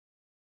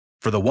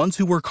For the ones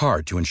who work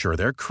hard to ensure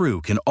their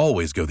crew can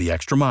always go the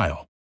extra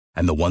mile,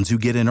 and the ones who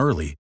get in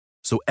early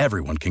so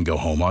everyone can go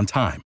home on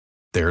time,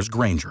 there's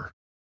Grainger,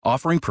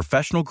 offering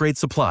professional-grade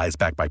supplies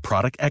backed by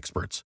product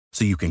experts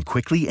so you can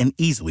quickly and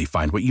easily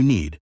find what you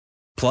need.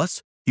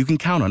 Plus, you can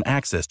count on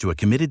access to a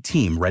committed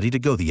team ready to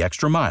go the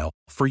extra mile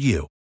for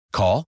you.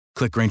 Call,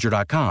 click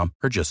Grainger.com,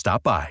 or just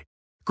stop by.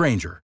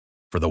 Grainger,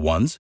 for the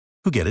ones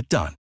who get it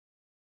done.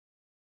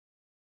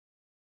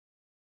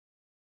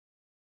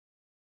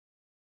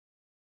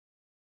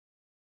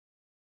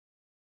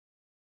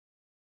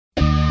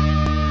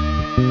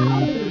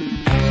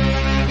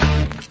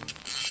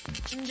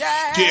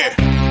 Yeah.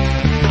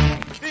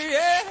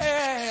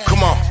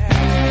 Come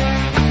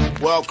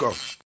on. Welcome.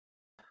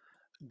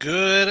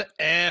 Good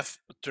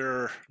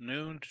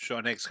afternoon.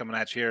 Sean Higgs coming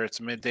at you here. It's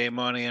midday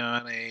money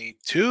on a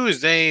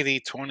Tuesday,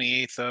 the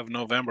 28th of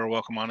November.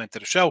 Welcome on into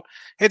the show.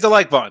 Hit the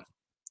like button.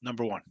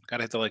 Number one. Got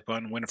to hit the like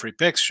button. Winning free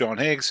picks. Sean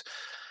Higgs.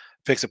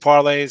 Picks and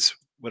parlays.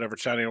 Whatever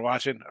channel you're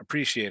watching.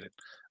 Appreciate it.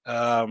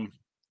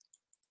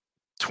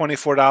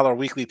 $24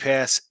 weekly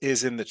pass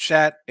is in the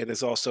chat. It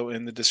is also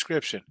in the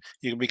description.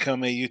 You can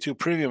become a YouTube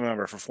premium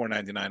member for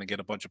 $4.99 and get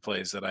a bunch of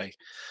plays that I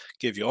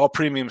give you. All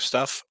premium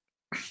stuff.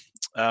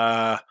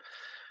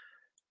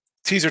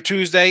 Teaser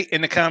Tuesday in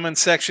the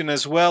comments section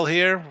as well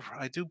here.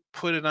 I do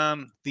put it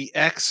on the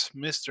X,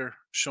 Mr.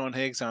 Sean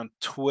Higgs on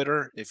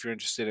Twitter, if you're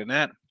interested in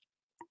that.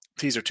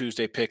 Teaser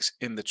Tuesday picks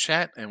in the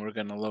chat, and we're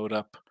going to load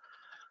up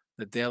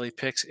the daily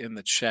picks in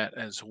the chat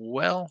as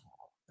well.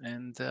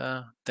 And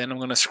then I'm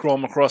going to scroll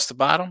them across the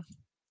bottom,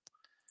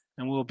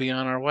 and we'll be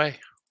on our way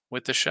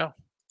with the show.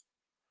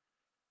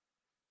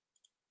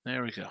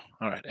 There we go.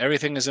 All right.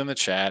 Everything is in the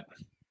chat.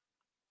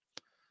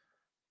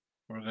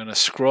 We're going to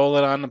scroll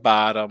it on the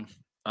bottom.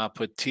 I'll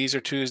put Teaser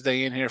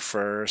Tuesday in here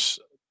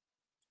first.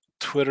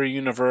 Twitter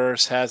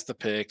Universe has the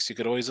picks. You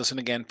could always listen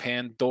again.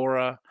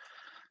 Pandora,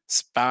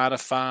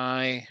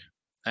 Spotify,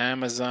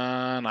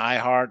 Amazon,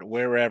 iHeart,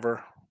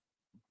 wherever.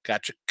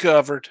 Got you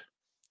covered.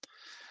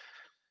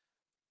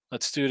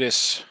 Let's do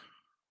this.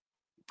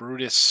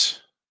 Brutus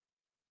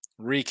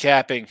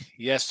recapping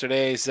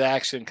yesterday's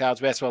action. College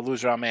basketball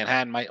loser on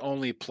Manhattan. My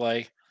only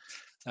play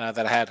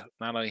that I had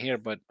not only here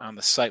but on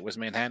the site was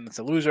Manhattan. It's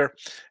a loser.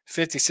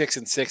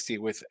 56-60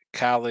 with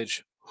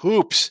college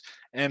hoops.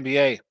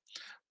 NBA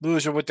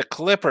loser with the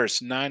Clippers.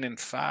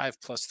 9-5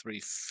 plus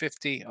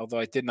 350. Although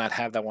I did not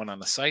have that one on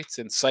the sites.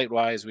 And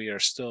site-wise, we are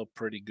still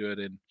pretty good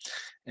in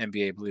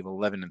NBA. I believe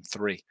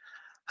 11-3.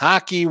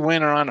 Hockey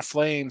winner on the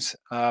Flames,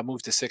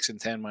 moved to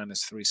 6-10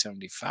 minus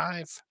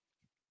 375.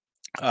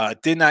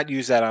 Did not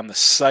use that on the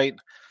site,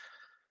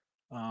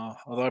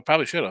 although I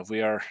probably should have.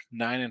 We are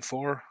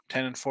 9-4,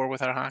 10-4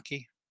 with our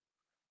hockey.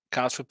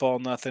 College football,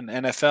 nothing.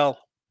 NFL.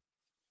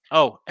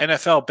 Oh,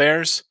 NFL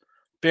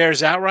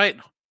Bears outright.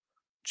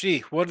 Gee,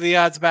 what are the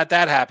odds about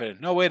that happening?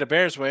 No way the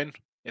Bears win.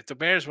 If the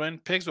Bears win,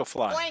 pigs will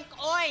fly. Oink,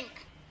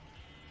 oink.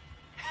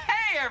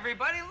 Hey,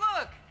 everybody,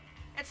 look.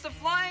 It's the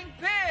flying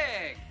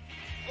pig.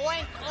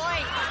 Oink,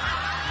 oink.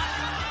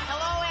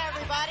 Hello,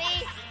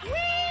 everybody.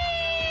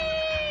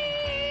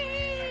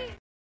 Whee!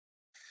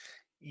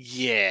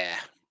 Yeah,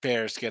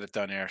 Bears get it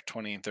done there.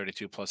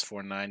 20-32 plus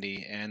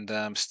 490.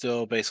 And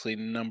still basically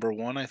number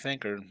one, I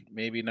think, or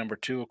maybe number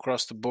two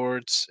across the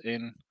boards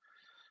in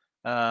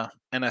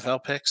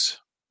NFL picks.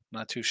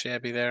 Not too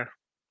shabby there.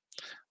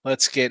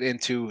 Let's get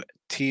into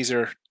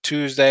Teaser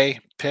Tuesday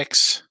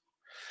picks.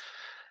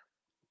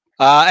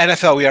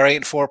 NFL, we are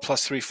 8-4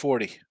 plus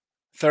 340.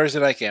 Thursday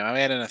night game. I'm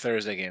adding a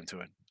Thursday game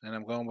to it. And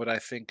I'm going with, I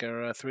think,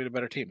 are three of the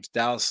better teams.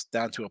 Dallas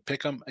down to a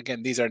pick 'em.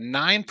 Again, these are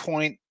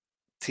 9-point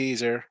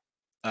teaser,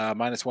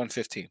 minus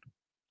 115.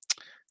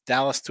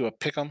 Dallas to a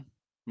pick 'em.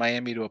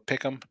 Miami to a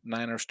pick 'em.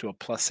 Niners to a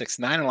plus 6.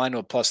 Niner line to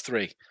a plus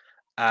 3.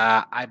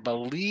 I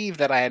believe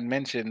that I had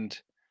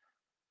mentioned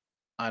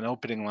on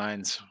opening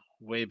lines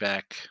way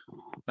back,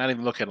 not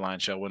even look at line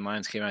show, when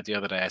lines came out the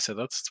other day. I said,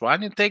 why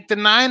didn't you take the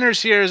Niners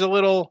here as a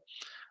little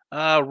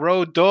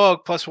road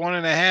dog plus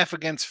 1.5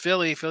 against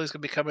Philly. Philly's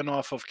going to be coming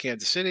off of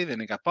Kansas City. Then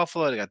they got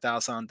Buffalo. They got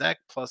Dallas on deck.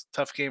 Plus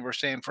tough game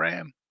versus San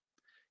Fran.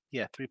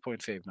 Yeah,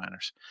 3-point fave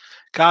Niners.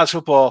 College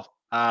football,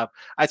 I'd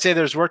say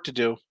there's work to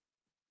do.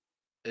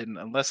 And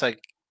unless I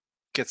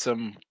get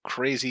some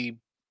crazy,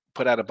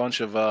 put out a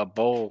bunch of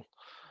bowl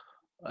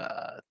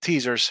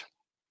teasers,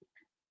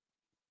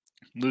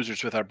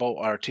 losers with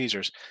our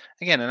teasers.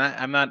 Again, and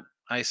I'm not,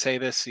 I say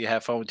this, you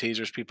have fun with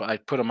teasers. People, I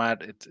put them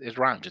out. It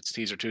rhymes. It's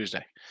Teaser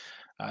Tuesday.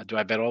 Do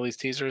I bet all these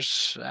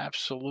teasers?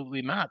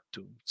 Absolutely not.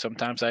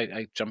 Sometimes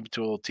I jump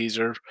into a little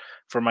teaser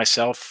for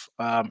myself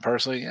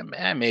personally,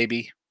 and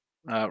maybe,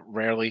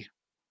 rarely.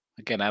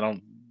 Again,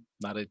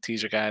 not a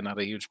teaser guy, not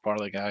a huge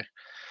parlay guy.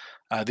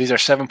 These are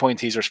 7-point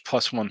teasers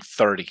plus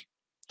 130.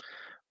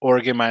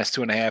 Oregon minus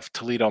 2.5.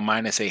 Toledo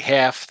minus a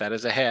half. That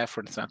is a half.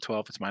 When it's not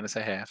 12, it's minus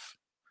a half.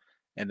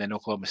 And then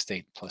Oklahoma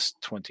State plus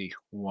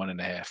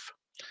 21.5.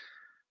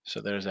 So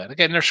there's that.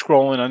 Again, they're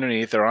scrolling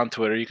underneath. They're on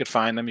Twitter. You could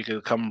find them. You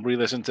could come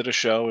re-listen to the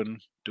show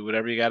and do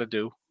whatever you got to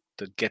do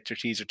to get your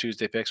Teaser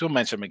Tuesday picks. We'll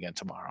mention them again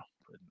tomorrow,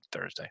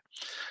 Thursday.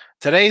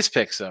 Today's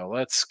picks, though.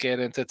 Let's get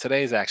into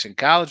today's action.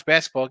 College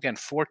basketball, again,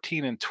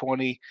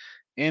 14-20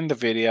 in the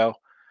video.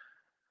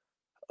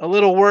 A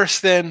little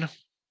worse than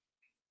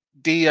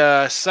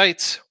the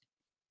sites.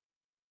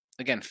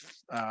 Again,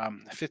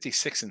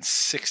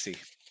 56-60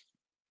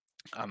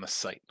 on the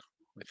site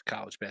with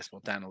college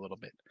basketball down a little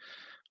bit.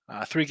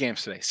 3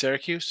 games today.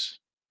 Syracuse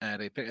at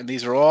a pick, and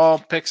these are all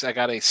picks. I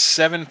got a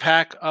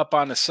 7-pack up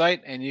on the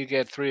site, and you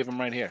get 3 of them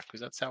right here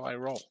because that's how I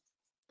roll.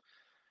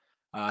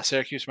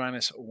 Syracuse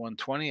minus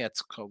 120.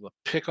 That's called the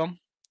pick'em.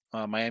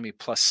 Miami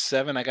plus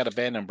 7. I got a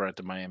bad number at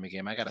the Miami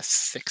game. I got a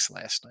 6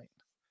 last night.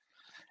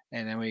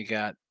 And then we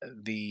got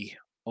the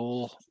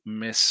Ole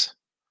Miss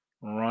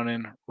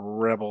running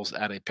Rebels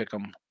at a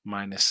pick'em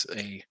minus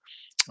a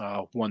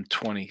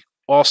 120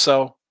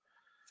 also.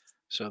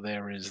 So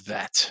there is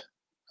that.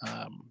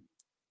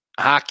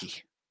 Hockey,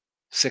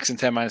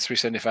 6-10 minus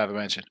 375 I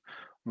mentioned.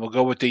 We'll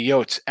go with the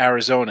Yotes,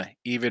 Arizona,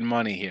 even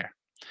money here.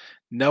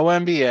 No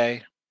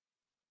NBA,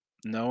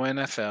 no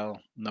NFL,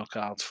 no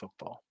college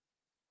football.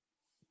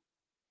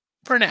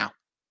 For now.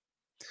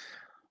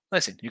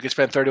 Listen, you could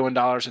spend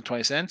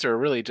 $31.20 or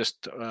really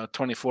just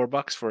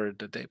 $24 for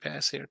the day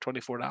pass here,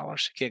 $24.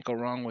 You can't go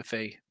wrong with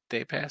a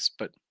day pass,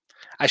 but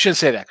I shouldn't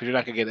say that because you're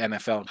not going to get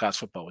NFL and college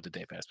football with the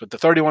day pass. But the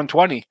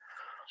 $31.20,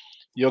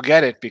 you'll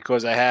get it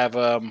because I have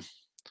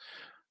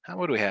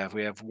what do we have?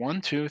 We have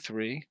 1, 2,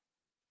 3,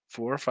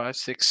 4, 5,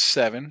 6,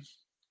 7.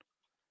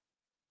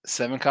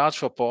 7 college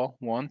football.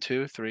 1,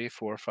 2, 3,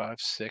 4, 5,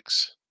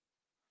 6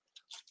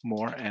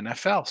 more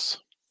NFLs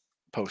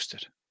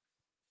posted.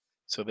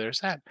 So there's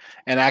that.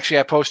 And actually,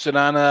 I posted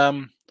on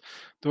the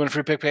Winning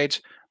Free Pick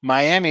page.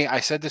 Miami, I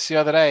said this the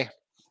other day.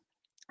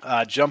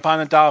 Jump on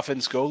the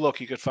Dolphins. Go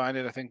look. You could find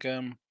it. I think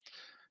a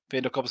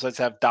couple sites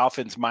have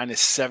Dolphins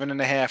minus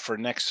 7.5 for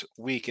next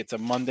week. It's a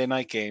Monday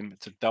night game.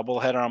 It's a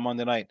doubleheader on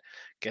Monday night.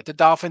 Get the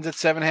Dolphins at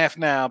 7.5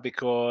 now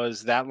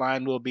because that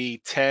line will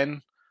be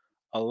 10,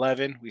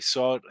 11. We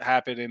saw it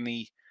happen in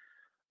the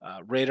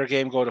Raider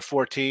game go to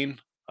 14.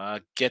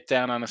 Get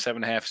down on a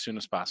 7.5 as soon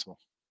as possible.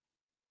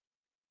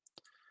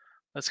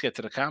 Let's get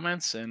to the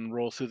comments and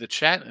roll through the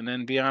chat and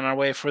then be on our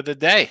way for the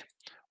day.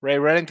 Ray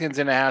Reddington's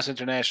in the house,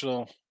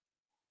 international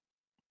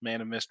man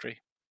of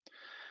mystery.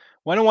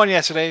 1-1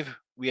 yesterday.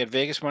 We had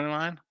Vegas money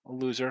line, a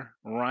loser.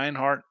 Ryan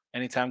Hart,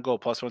 anytime goal,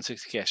 plus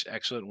 160 cash.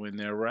 Excellent win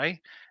there, Ray.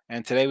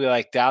 And today we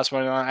like Dallas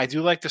money line. I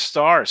do like the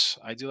Stars.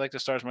 I do like the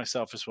Stars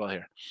myself as well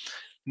here.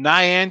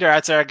 Nyander,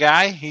 that's our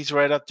guy. He's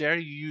right up there.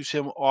 You use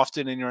him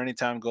often in your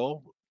anytime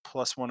goal,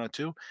 plus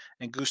 102.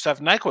 And Gustav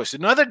Nyquist,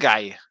 another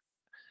guy.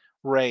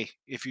 Ray,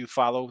 if you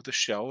follow the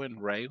show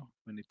and Ray,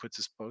 when he puts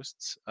his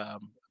posts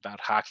about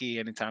hockey,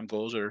 anytime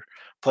goals or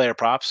player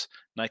props,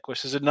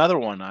 Nyquist is another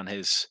one on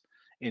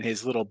in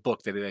his little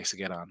book that he likes to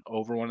get on.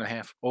 Over a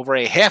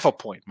half a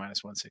point,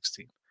 minus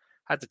 116.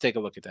 I have to take a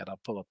look at that. I'll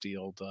pull up the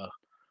old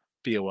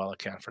BOL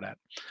account for that.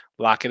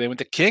 Lock it in with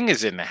the King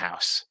is in the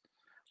house.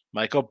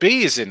 Michael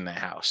B is in the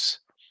house.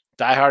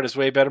 Die Hard is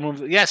way better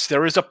move. Yes,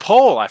 there is a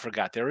poll. I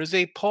forgot. There is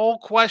a poll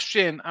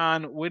question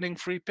on winning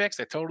free picks.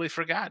 I totally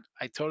forgot.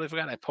 I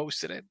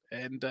posted it.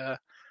 And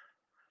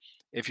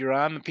if you're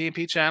on the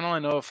P&P channel, I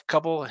know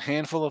a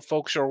handful of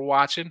folks are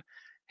watching.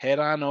 Head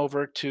on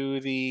over to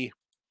the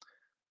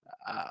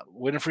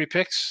Winning Free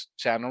Picks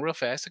channel real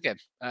fast. Again,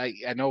 I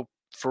know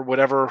for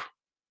whatever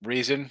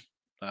reason,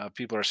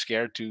 people are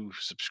scared to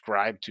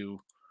subscribe to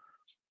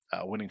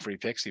Winning Free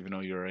Picks, even though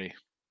you're a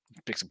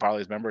Picks and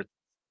Parlays member.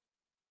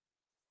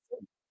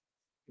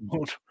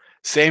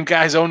 Same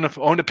guys own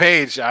the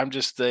page. I'm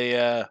just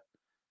a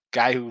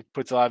guy who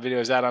puts a lot of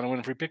videos out on the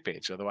Winning Free Pick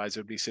page. Otherwise, it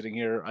would be sitting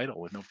here idle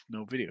with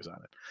no videos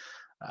on it.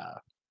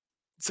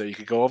 So you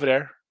could go over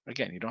there.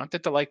 Again, you don't have to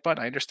hit the like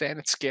button. I understand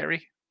it's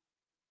scary.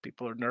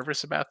 People are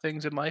nervous about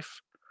things in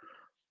life.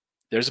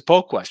 There's a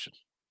poll question.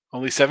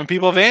 Only 7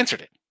 people have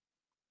answered it.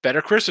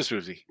 Better Christmas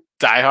movie,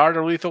 Die Hard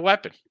or Lethal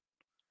Weapon?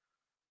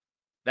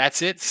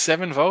 That's it.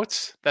 7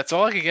 votes. That's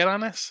all I could get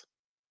on this.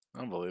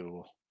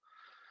 Unbelievable.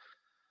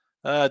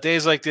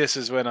 Days like this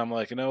is when I'm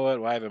like, you know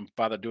what? Well, I haven't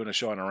bothered doing a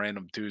show on a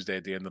random Tuesday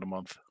at the end of the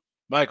month.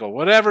 Michael,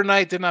 whatever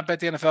night did not bet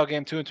the NFL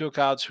game, 2-2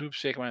 college hoops.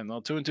 Shake my hand. No,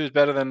 2-2 is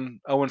better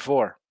than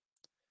 0-4.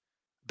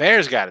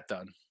 Bears got it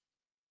done.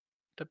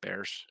 The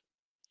Bears.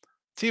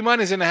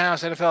 T-Money's in the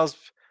house. NFL's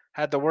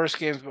had the worst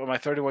games of my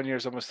 31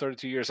 years, almost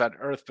 32 years on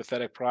earth.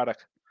 Pathetic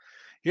product.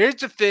 Here's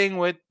the thing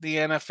with the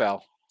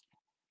NFL.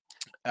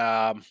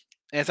 And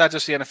it's not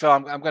just the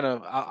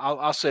NFL.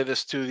 I'll say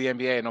this to the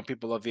NBA. I know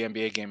people love the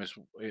NBA game as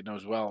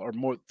well, or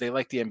more. They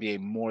like the NBA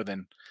more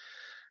than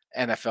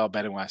NFL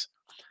betting wise.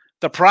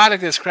 The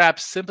product is crap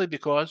simply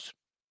because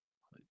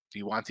do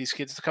you want these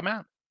kids to come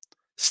out?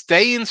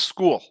 Stay in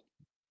school.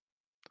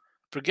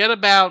 Forget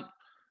about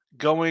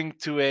going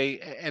to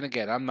and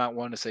again, I'm not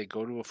one to say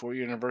go to a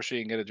 4-year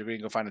university and get a degree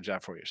and go find a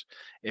job 4 years.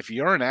 If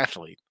you're an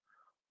athlete,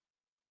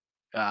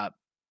 I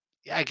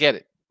get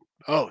it.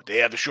 Oh, they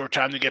have a short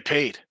time to get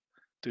paid.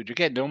 Dude, you're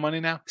getting no money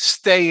now?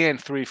 Stay in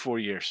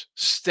 3-4 years.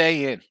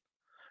 Stay in.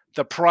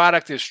 The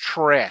product is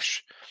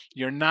trash.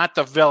 You're not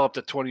developed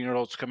at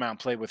 20-year-olds to come out and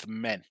play with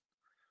men.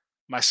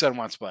 My son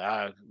wants to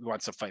play. He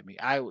wants to fight me.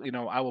 I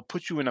will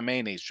put you in a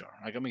mayonnaise jar.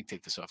 Like, let me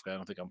take this off. I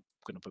don't think I'm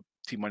going to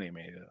put money in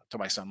mayonnaise. To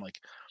my son, like,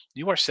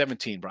 you are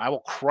 17, bro. I will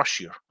crush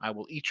you. I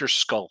will eat your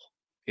skull.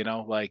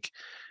 Like,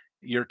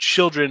 your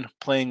children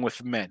playing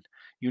with men.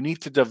 You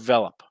need to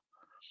develop.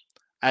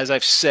 As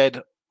I've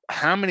said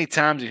how many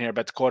times in here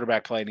about the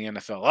quarterback play in the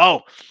NFL?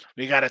 Oh,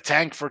 we got a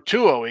tank for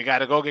Tua. We got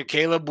to go get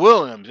Caleb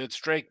Williams. It's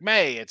Drake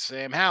May. It's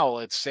Sam Howell.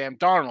 It's Sam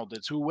Darnold.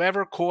 It's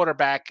whoever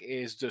quarterback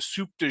is the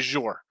soup du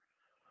jour.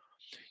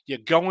 You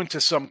go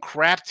into some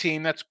crap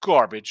team that's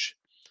garbage,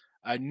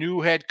 a new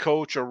head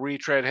coach, a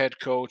retread head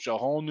coach, a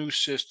whole new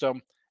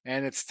system,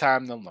 and it's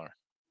time to learn.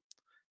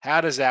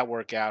 How does that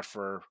work out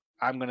for,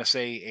 I'm going to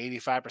say,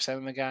 85%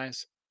 of the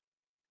guys?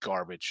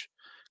 Garbage.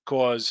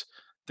 Because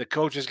the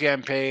coach is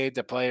getting paid,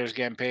 the players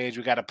getting paid.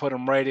 We got to put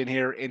them right in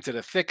here into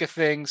the thick of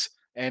things,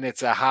 and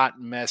it's a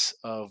hot mess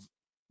of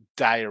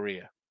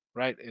diarrhea,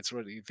 right? It's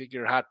what you think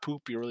you're hot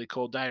poop, you're really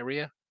cold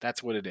diarrhea.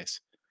 That's what it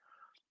is.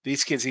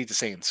 These kids need to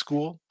stay in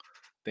school.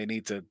 They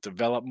need to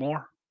develop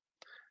more.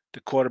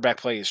 The quarterback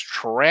play is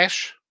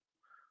trash.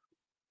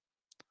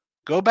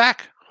 Go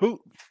back.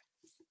 Who?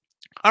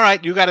 All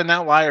right, you got an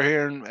outlier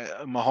here in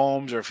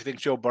Mahomes, or if you think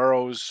Joe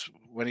Burrow's,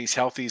 when he's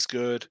healthy, is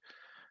good.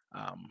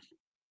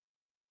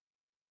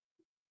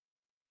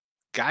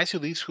 Guys who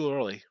leave school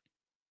early.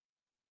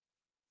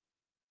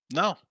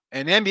 No.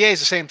 And the NBA is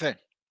the same thing.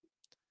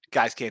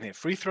 Guys can't hit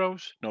free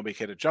throws. Nobody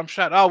can hit a jump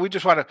shot. Oh, we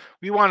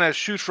want to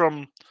shoot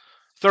from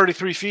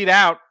 33 feet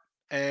out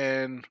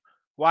and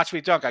watch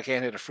me dunk. I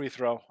can't hit a free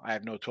throw. I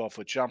have no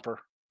 12-foot jumper.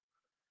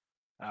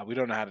 We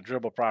don't know how to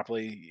dribble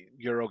properly.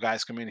 Euro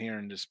guys come in here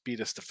and just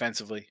beat us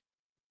defensively.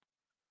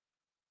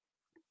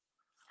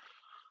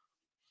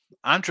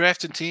 I'm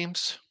drafting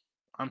teams.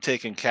 I'm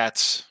taking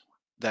cats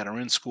that are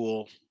in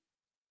school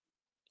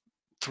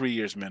 3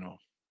 years minimum.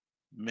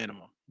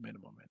 Minimum.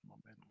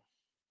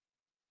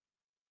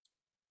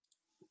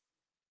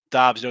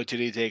 Dobbs, no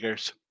TD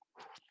takers.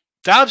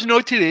 Dobbs, no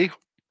TD.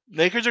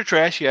 Lakers are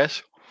trash,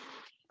 yes.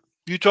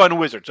 Utah and the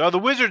Wizards. Oh, the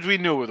Wizards, we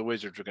knew where the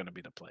Wizards were going to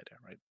be the play there,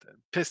 right? The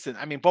Pistons,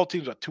 I mean, both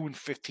teams are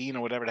 2-15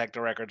 or whatever the heck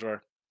the records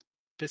were.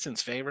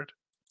 Pistons favored.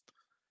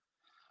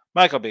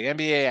 Michael B.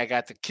 NBA, I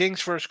got the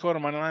Kings first quarter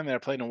money line. They're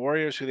playing the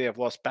Warriors, who they have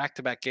lost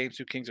back-to-back games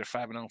to. Kings are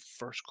 5-0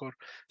 first quarter.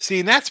 See,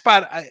 in that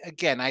spot,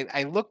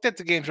 I looked at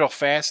the games real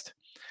fast,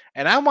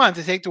 and I wanted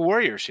to take the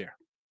Warriors here.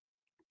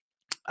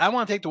 I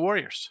want to take the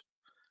Warriors.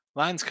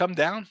 Lines come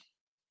down.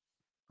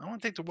 I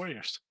want to take the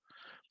Warriors.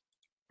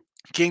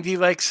 King D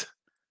likes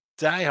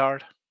Die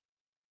Hard.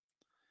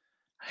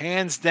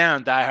 Hands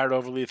down, Die Hard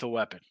over Lethal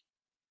Weapon.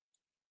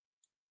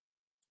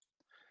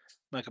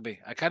 Michael B.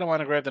 I kind of want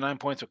to grab the 9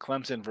 points with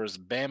Clemson versus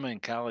Bama in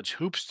college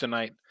hoops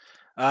tonight.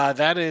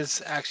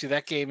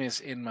 That game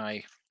is in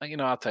my,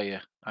 I'll tell you,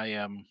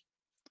 I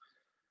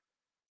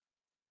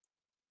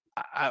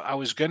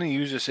was going to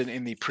use this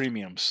in the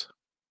premiums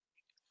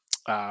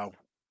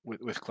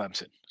with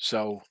Clemson.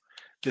 So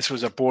this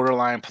was a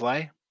borderline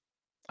play.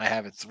 I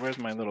have it. Where's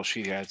my little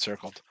sheet here? I had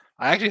circled.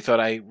 I actually thought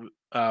I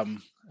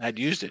had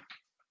used it.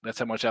 That's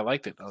how much I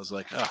liked it. I was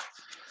like, oh,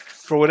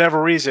 for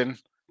whatever reason,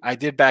 I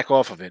did back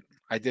off of it.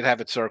 I did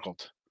have it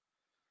circled.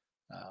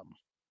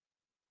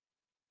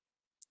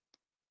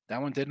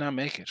 That one did not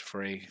make it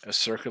for a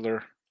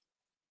circular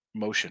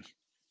motion.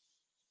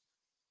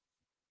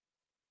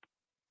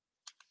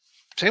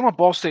 Same with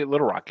Ball State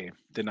Little Rock game.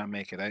 Did not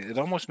make it. It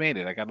almost made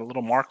it. I got a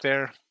little mark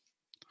there.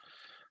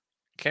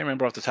 Can't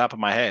remember off the top of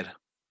my head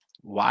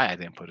why I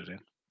didn't put it in,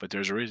 but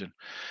there's a reason.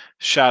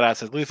 Shout out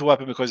to Lethal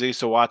Weapon because I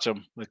used to watch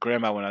them with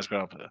Grandma when I was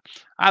growing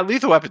up.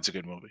 Lethal Weapon's a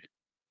good movie.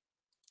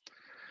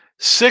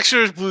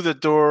 Sixers blew the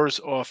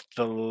doors off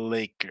the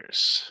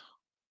Lakers.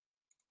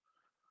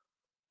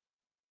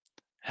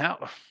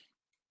 How?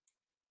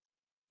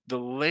 The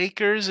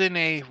Lakers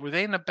were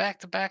they in a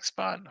back-to-back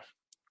spot?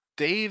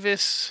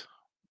 Davis,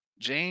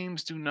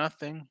 James do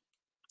nothing.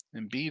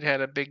 Embiid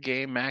had a big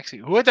game. Maxi.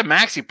 Who had the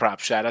Maxi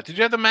props? Shout out. Did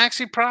you have the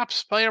Maxi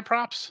props? Player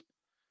props?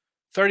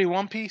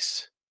 31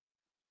 piece?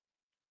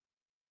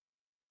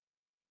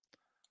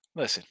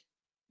 Listen,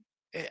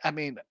 I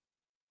mean,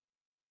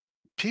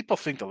 people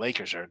think the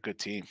Lakers are a good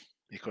team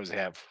because they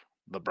have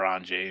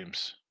LeBron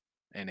James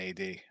and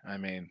AD. I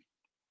mean,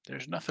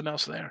 there's nothing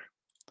else there.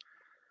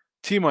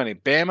 T-Money,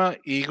 Bama,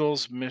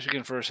 Eagles,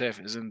 Michigan first half.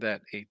 Isn't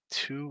that a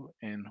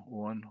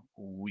 2-1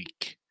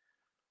 week?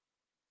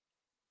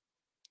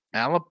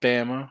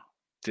 Alabama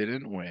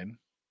didn't win.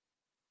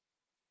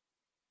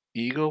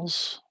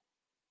 Eagles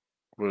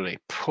were a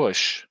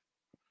push.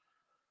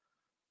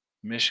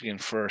 Michigan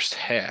first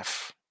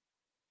half.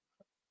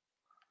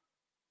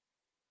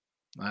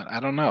 I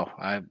don't know.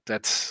 I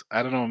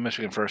don't know when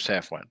Michigan first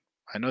half went.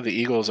 I know the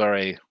Eagles are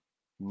a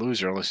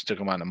loser unless you took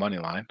them on the money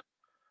line.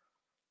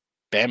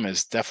 Bama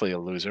is definitely a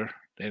loser.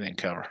 They didn't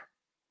cover.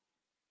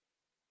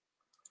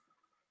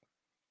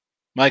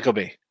 Michael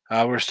B.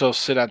 We're still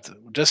sitting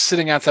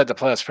outside the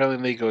playoffs. Premier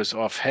League goes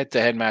off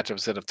head-to-head matchup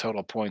instead of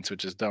total points,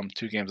 which is dumb.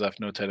 2 games left,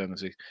 no tight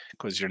ends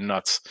because you're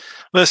nuts.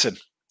 Listen,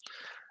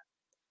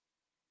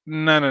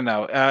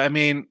 no. I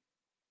mean,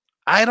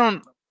 I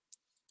don't.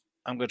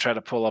 I'm going to try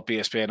to pull up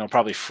ESPN. I'll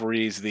probably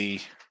freeze the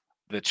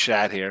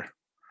chat here.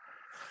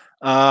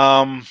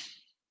 I'm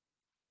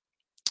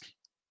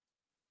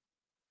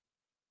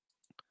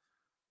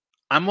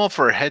all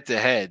for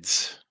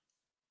head-to-heads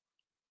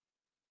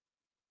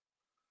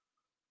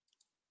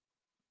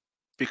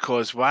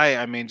because why?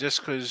 I mean, just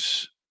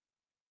because.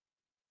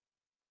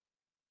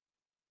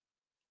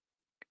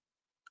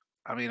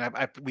 I mean,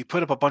 we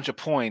put up a bunch of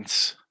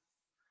points.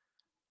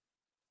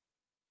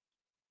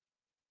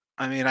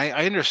 I mean,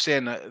 I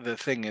understand the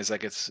thing is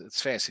like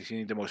it's fancy. You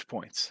need the most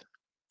points,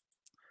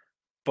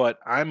 but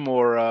I'm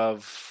more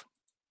of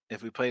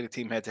if we play the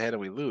team head-to-head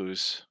and we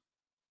lose,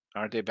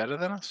 aren't they better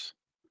than us?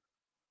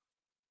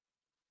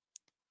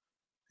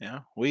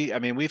 Yeah, I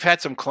mean, we've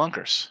had some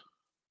clunkers.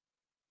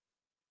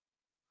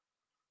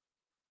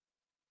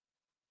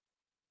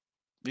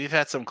 We've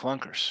had some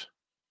clunkers.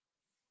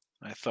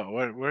 I thought,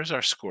 where's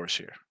our scores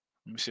here?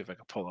 Let me see if I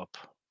can pull up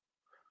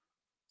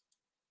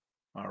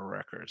our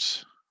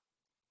records.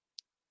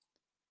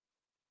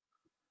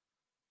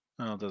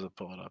 Oh, it doesn't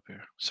pull it up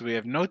here. So we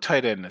have no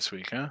tight end this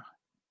week, huh?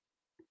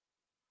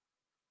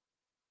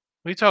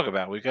 What are you talking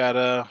about? We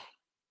got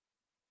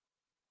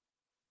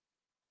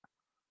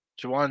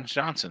Juwan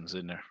Johnson's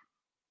in there.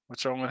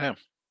 What's wrong with him?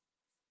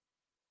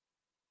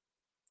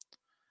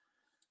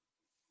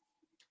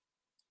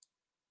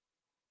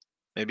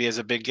 Maybe he has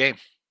a big game.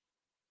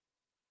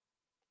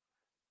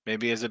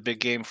 Maybe he has a big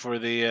game for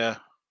the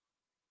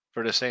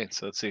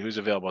Saints. Let's see who's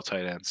available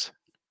tight ends.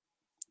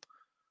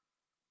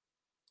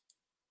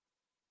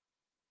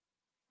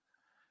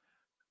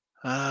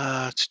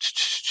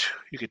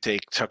 You could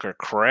take Tucker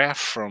Kraft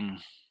from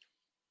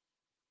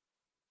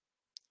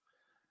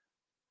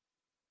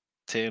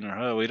Tanner.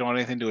 Oh, we don't want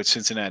anything to do with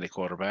Cincinnati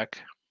quarterback.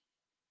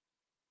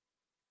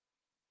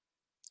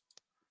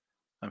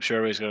 I'm sure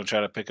everybody's going to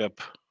try to pick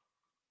up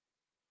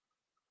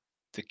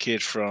the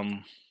kid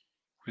from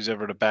who's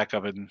ever the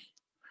backup. And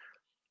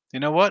you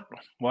know what?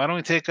 Why don't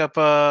we take up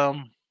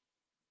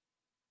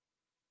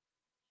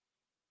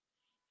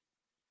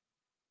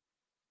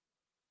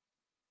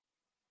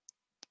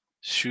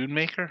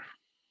Shoemaker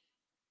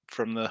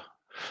from the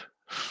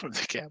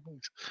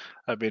Cowboys?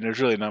 I mean,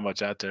 there's really not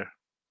much out there.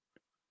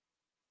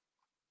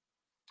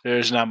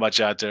 There's not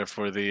much out there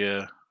for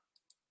the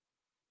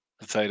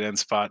tight end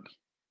spot.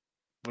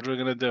 What are we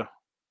gonna do?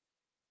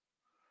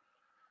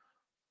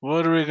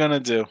 What are we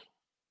gonna do?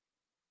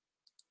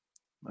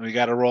 We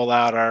got to roll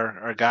out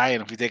our guy,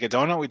 and if we take a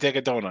donut, we take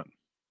a donut.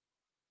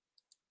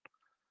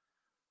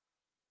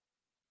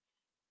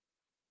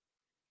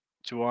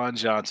 Juwan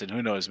Johnson,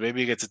 who knows?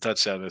 Maybe he gets a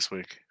touchdown this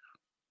week.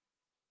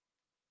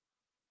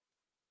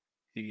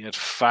 He had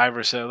 5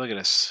 or 7. Look at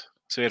this.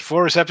 So he had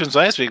 4 receptions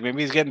last week.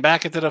 Maybe he's getting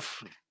back into the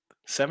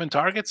 7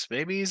 targets.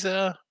 Maybe he's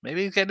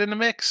getting in the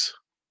mix.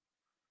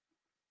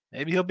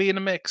 Maybe he'll be in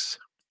the mix.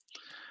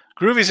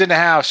 Groovy's in the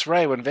house,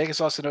 right? When Vegas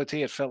lost an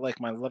OT, it felt like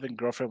my loving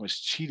girlfriend was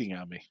cheating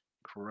on me.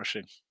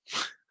 Crushing.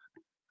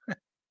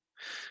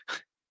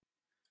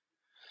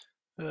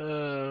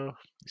 So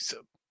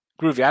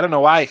Groovy, I don't know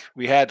why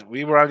we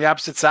were on the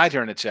opposite side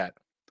here in the chat.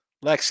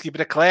 Lex, keep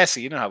it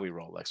classy. You know how we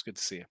roll, Lex. Good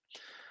to see you.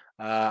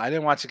 I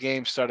didn't watch the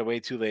game. Started way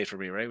too late for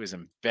me, right? I was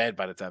in bed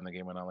by the time the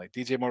game went on. Like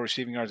DJ Moore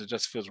receiving yards and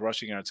Justin Fields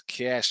rushing yards.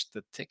 Cashed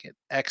the ticket.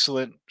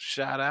 Excellent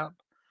shout out.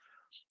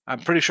 I'm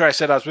pretty sure I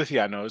said I was with you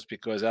on those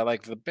because I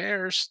like the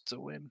Bears to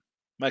win.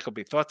 Michael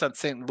B. Thoughts on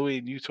St. Louis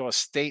and Utah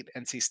State,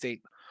 NC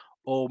State,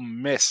 Ole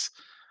Miss.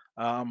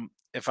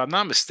 If I'm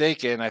not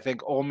mistaken, I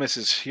think Ole Miss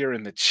is here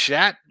in the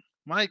chat.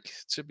 Mike,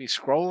 it should be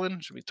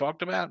scrolling. Should be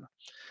talked about.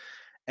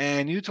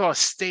 And Utah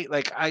State,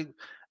 like I'm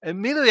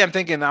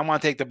thinking I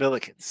want to take the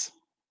Billikens.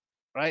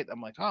 Right?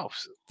 I'm like, oh,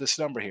 this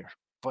number here.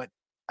 But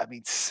I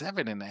mean,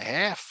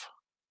 7.5.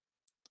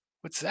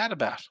 What's that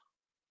about?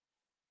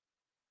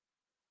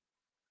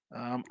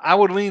 I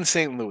would lean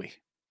St. Louis.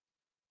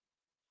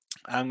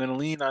 I'm going to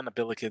lean on the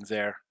Billikens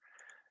there.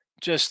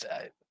 Just,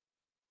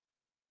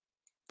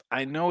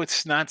 I know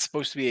it's not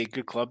supposed to be a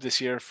good club this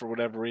year for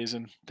whatever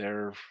reason.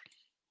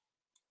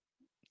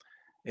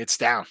 It's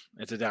down.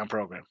 It's a down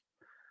program.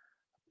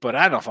 But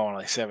I don't know if I want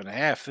like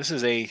 7.5. This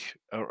is a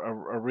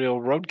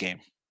real road game.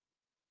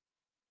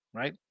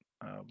 Right?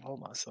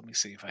 Hold on. So let me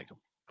see if I can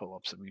pull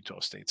up some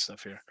Utah State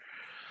stuff here.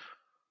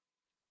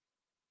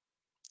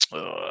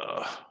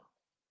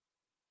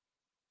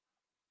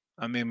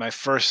 I mean, my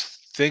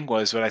first thing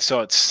was when I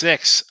saw it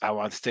 6, I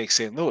wanted to take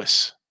St.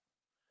 Louis.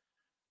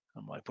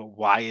 I'm like, but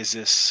why is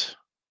this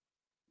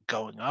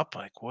going up?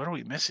 Like, what are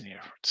we missing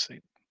here?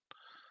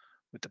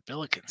 With the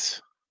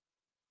Billikens.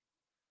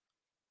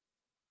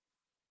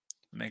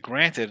 I mean,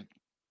 granted,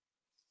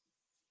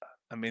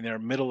 they're a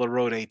middle of the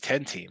road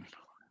A10 team.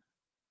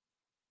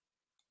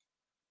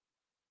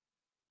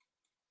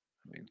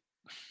 I mean,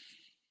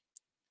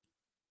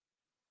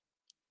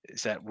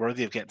 is that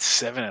worthy of getting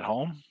 7 at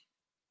home?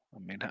 I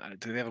mean,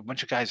 do they have a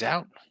bunch of guys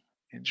out?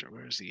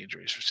 Where's the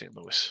injuries for St.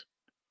 Louis?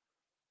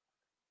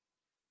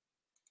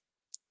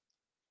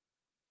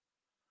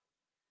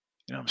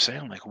 You know what I'm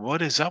saying? Like,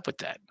 what is up with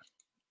that?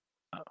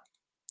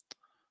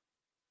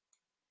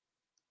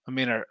 I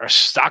mean, are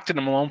Stockton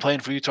and Malone playing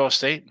for Utah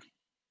State?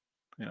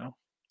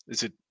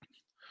 Is it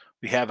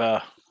we have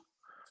a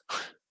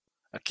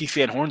Keith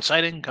Van Horn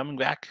sighting coming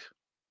back,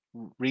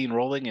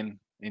 re-enrolling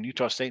in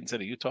Utah State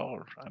instead of Utah?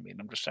 Or I mean,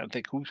 I'm just trying to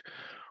think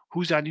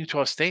who's on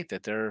Utah State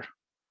that they're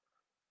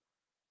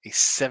a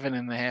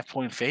 7.5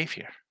 point fave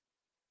here.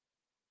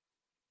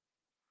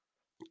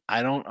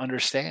 I don't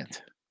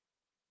understand.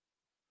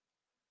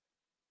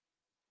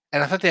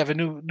 And I thought they have a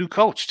new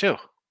coach too.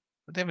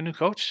 Don't they have a new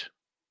coach?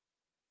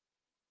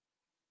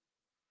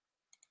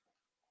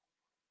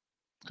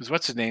 Because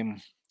what's his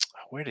name?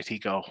 Where did he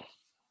go?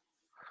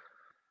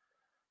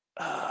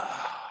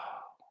 I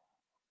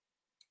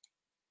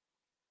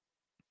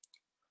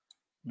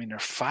mean, they're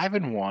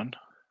 5-1.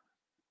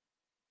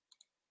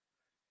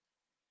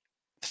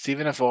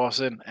 Stephen F.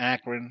 Austin,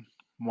 Akron,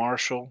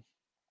 Marshall,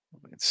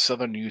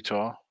 Southern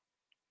Utah.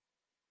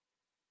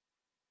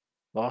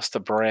 Lost to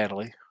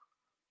Bradley.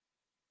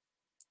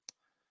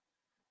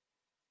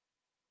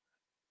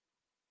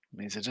 I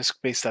mean, is it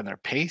just based on their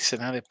pace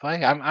and how they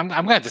play? I'm going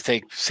to have to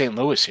take St.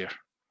 Louis here.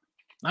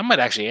 I might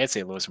actually add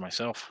St. Louis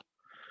myself.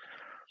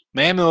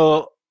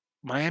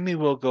 Miami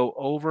will go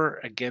over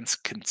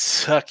against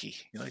Kentucky.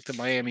 You like the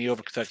Miami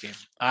over Kentucky?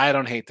 I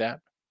don't hate that.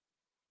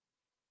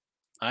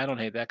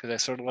 Because I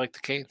sort of like the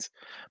Canes.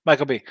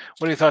 Michael B.,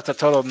 what are your thoughts on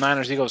total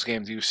Niners-Eagles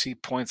game? Do you see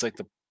points like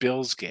the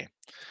Bills game?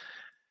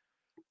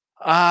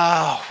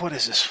 What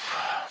is this?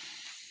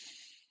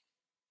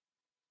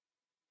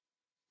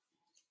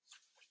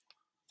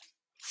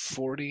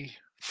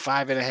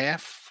 45.5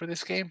 for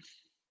this game.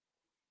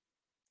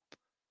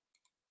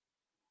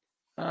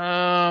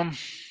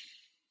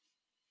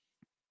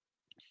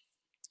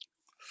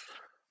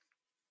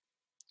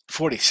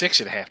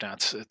 46.5 now.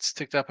 It's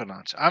ticked up a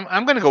notch.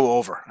 I'm going to go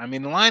over. I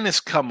mean, the line has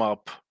come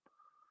up.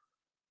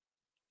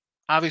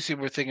 Obviously,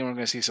 we're thinking we're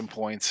going to see some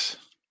points.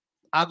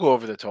 I'll go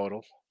over the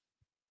total.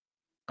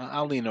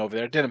 I'll lean over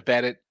there. Didn't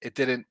bet it. It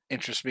didn't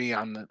interest me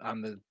on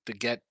the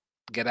get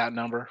out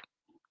number.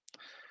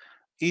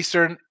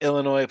 Eastern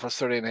Illinois plus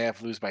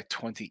 30.5, lose by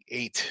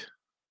 28.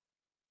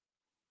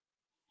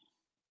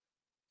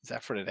 Is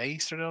that for today,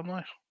 Eastern Illinois?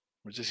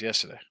 Or was this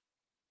yesterday?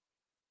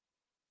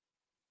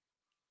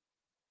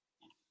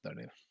 Don't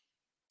know.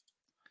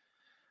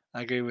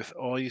 I agree with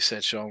all you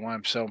said, Sean. Why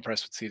I'm so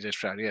impressed with CJ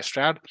Stroud. Yeah,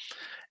 Stroud.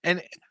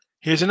 And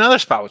here's another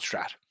spot with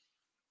Stroud.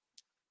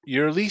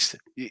 You're at least,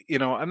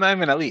 I'm not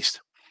even at least.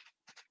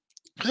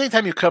 Because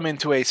anytime you come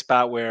into a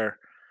spot where,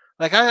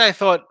 like I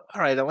thought,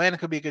 all right, Atlanta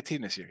could be a good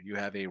team this year. You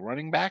have a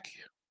running back.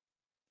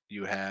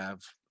 You have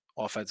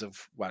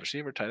offensive wide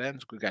receiver, tight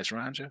ends, good guys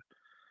around you.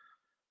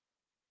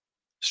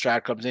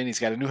 Stroud comes in. He's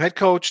got a new head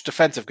coach,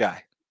 defensive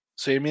guy.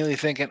 So you're immediately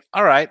thinking,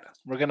 all right,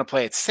 we're going to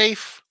play it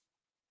safe.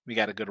 We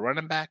got a good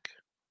running back.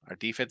 Our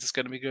defense is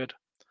going to be good.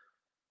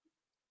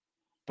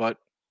 But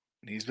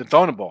he's been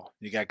throwing the ball.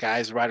 You got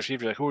guys, wide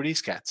receivers, like, who are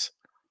these cats?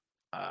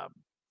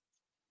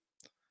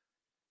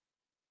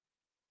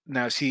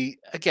 Now, see,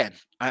 again,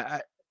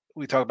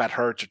 we talk about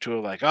Hurts or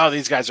Tua, like, oh,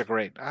 these guys are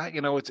great.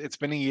 It's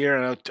been a year.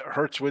 I know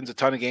Hurts wins a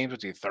ton of games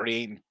with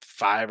 38-5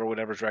 or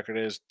whatever his record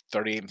is,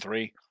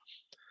 38-3.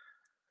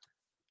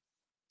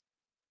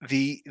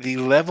 The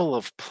level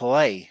of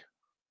play,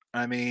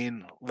 I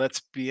mean,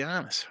 let's be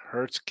honest.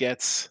 Hurts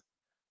gets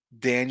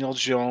Daniel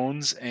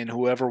Jones and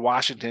whoever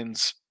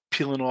Washington's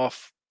peeling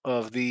off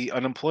of the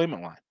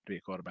unemployment line to be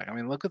a quarterback. I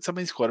mean, look at some of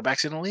these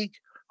quarterbacks in the league.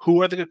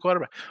 Who are the good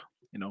quarterbacks?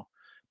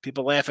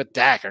 People laugh at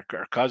Dak or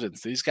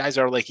Cousins. These guys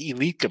are like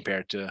elite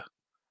compared to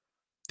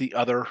the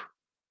other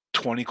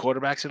 20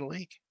 quarterbacks in the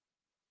league.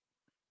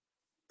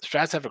 The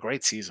Strats have a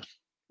great season.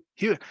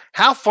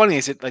 How funny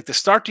is it? Like, to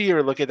start the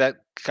year, look at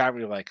that guy,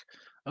 you're like,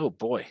 oh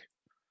boy,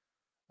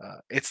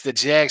 it's the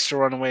Jags to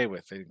run away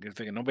with. You're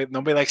thinking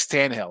nobody likes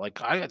Tannehill. Like,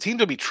 a team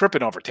will be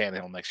tripping over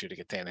Tannehill next year to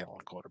get Tannehill on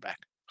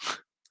quarterback.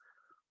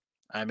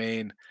 I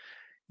mean,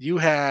 you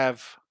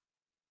have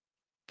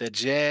the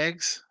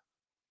Jags,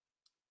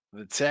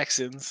 the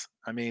Texans.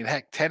 I mean,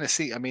 heck,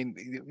 Tennessee. I mean,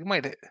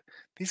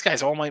 these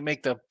guys all might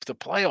make the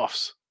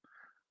playoffs.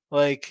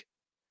 Like,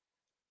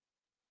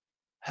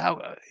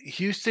 how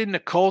Houston, the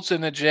Colts,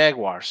 and the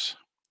Jaguars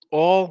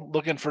all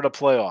looking for the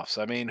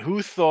playoffs. I mean,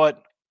 who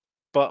thought?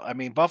 But I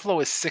mean, Buffalo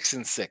is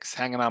 6-6,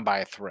 hanging on by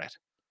a thread.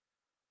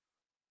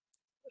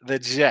 The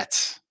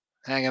Jets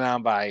hanging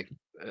on by,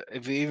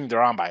 even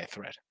they're on by a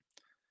thread.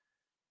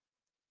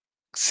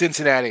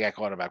 Cincinnati got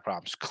quarterback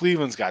problems.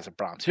 Cleveland's got some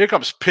problems. Here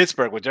comes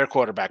Pittsburgh with their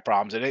quarterback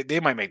problems, and they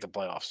might make the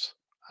playoffs.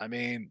 I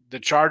mean, the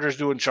Chargers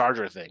doing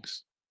Charger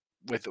things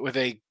with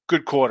a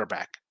good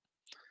quarterback.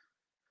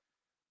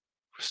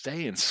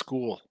 Stay in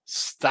school.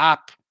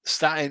 Stop.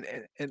 And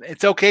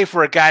it's okay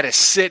for a guy to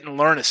sit and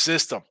learn a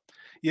system.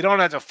 You don't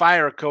have to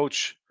fire a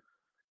coach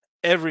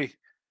every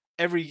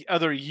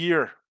other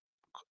year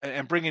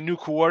and bring in new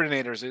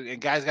coordinators,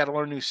 and guys got to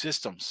learn new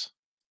systems.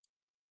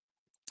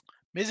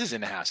 Miz is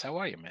in the house. How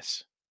are you,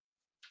 Miss?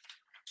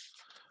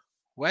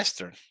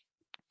 Western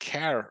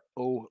Carolina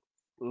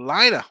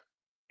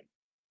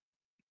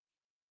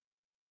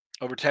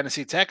over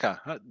Tennessee Tech,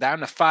 huh? Down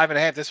to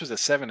 5.5. This was a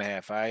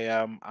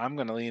 7.5. I'm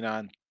going to lean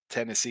on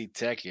Tennessee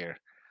Tech here.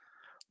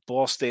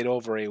 Ball State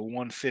over a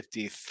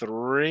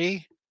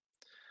 153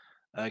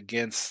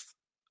 against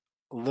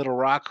Little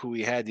Rock, who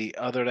we had the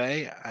other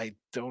day.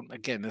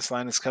 Again, this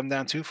line has come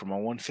down too from a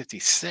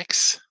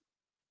 156.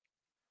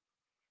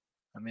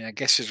 I mean, I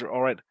guess you're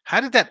all right. How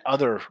did that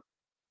other,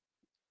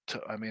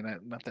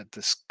 not that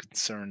this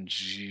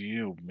concerns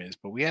you, Miz,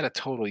 but we had a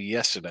total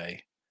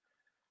yesterday.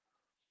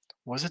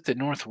 Was it the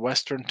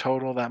Northwestern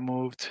total that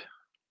moved?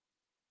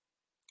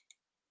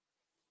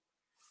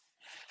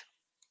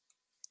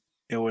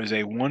 It was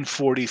a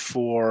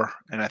 144,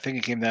 and I think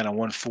it came down to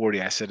 140.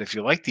 I said, if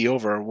you like the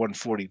over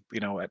 140,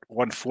 at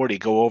 140,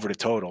 go over the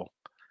total.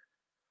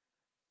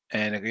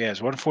 And it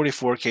was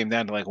 144, came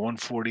down to like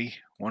 140,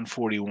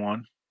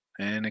 141,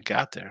 and it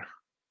got there.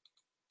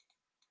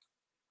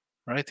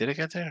 Right? Did it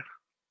get there?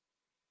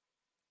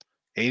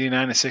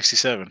 89 to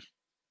 67.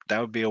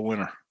 That would be a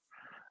winner.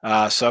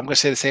 So I'm going to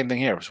say the same thing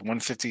here. It was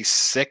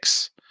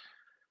 156,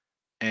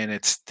 and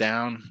it's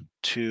down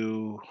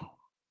to...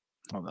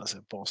 Oh, that's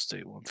at Ball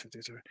State,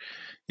 153.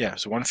 Yeah,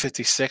 so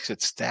 156.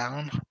 It's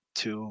down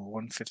to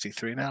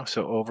 153 now.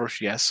 So over,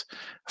 yes.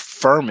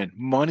 Furman,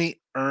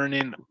 money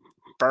earning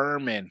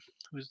Furman.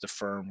 Who's the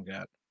firm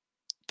got?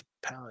 The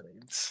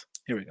Paladins.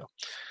 Here we go.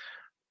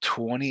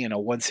 20 and a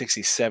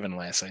 167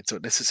 last night. So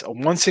this is a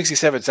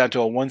 167. It's down to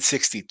a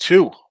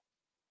 162.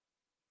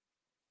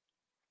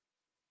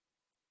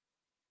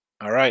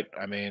 All right.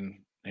 I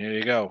mean, here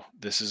you go.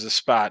 This is a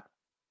spot.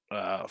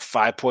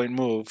 5-point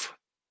move.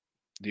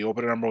 The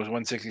opening number was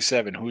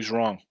 167. Who's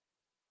wrong?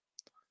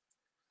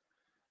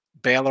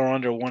 Baylor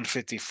under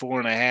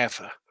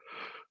 154.5.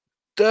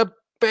 The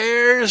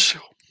Bears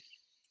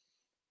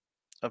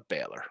of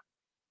Baylor.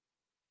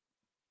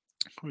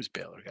 Who's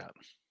Baylor got?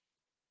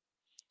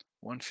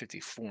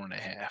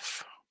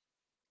 154.5.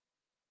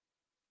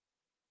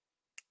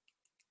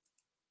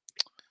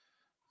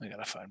 I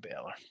gotta find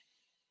Baylor.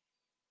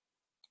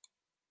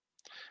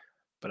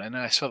 But I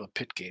know I saw the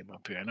Pitt game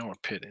up here. I know where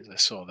Pitt is. I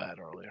saw that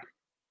earlier.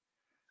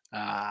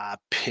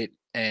 Pitt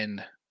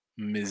and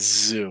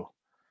Mizzou.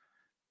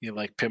 You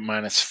like Pitt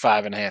minus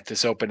 5.5.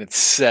 This opened at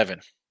 7.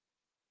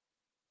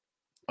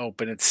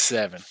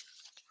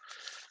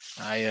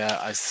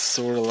 I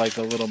sort of like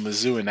the little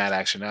Mizzou in that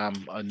action. Now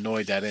I'm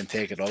annoyed that I didn't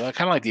take it. Although I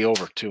kind of like the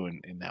over too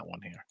in that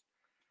one here.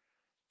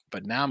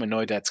 But now I'm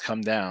annoyed that's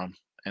come down,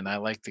 and I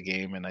like the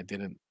game, and I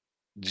didn't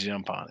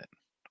jump on it.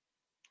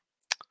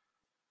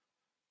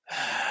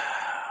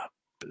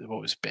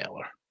 What was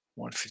Baylor?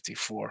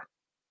 154.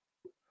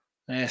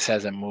 This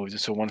hasn't moved.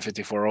 It's a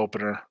 154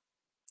 opener.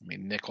 I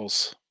mean,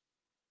 Nichols.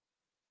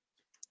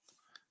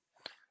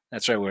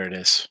 That's right where it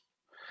is.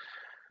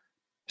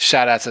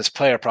 Shout out says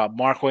player prop.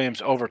 Mark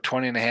Williams over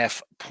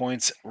 20.5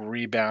 points,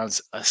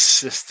 rebounds,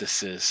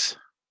 assists.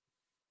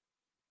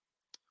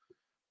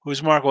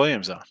 Who's Mark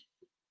Williams on?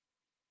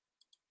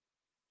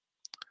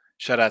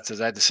 Shout out says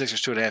I had the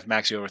Sixers 2.5,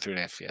 Maxey over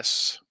 3.5.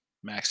 Yes,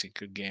 Maxey,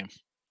 good game.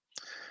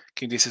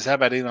 King D says, how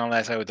about Elon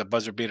last night with the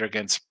buzzer beater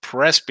against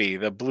Presby,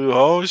 the Blue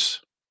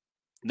Hose?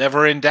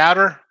 Never in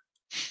doubter.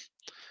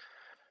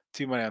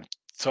 Team I'm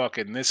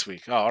talking this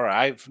week. Oh, all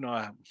right.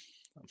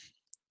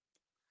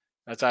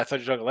 I thought you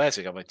were talking last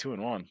week. I'm like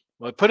 2-1.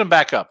 Well, put him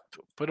back up.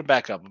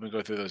 Let me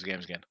go through those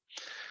games again.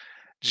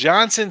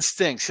 Johnson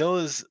stinks. Hill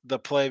is the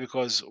play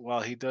because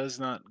while he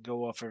does not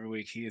go off every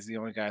week, he is the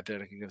only guy out there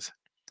that can give us.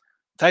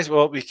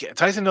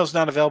 Tyson Hill's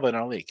not available in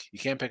our league. You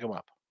can't pick him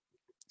up.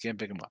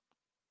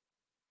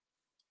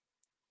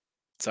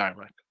 Sorry,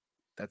 Mike.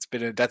 That's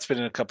been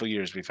in a couple of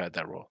years we've had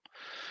that rule.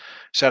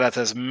 Shout out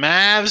to us.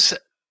 Mavs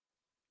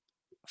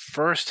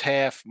first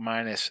half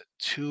minus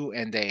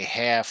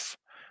 2.5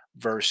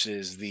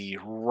 versus the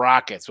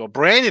Rockets. Well,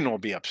 Brandon will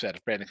be upset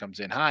if Brandon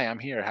comes in. Hi, I'm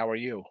here. How are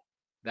you?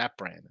 That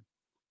Brandon.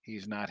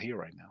 He's not here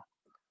right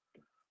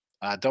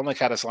now. Don't like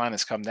how this line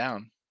has come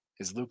down.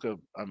 Is Luka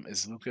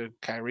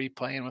Kyrie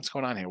playing? What's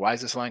going on here? Why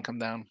has this line come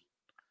down?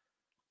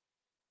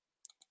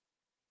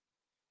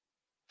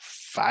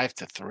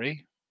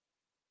 5-3?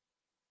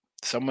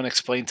 Someone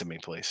explain to me,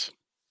 please.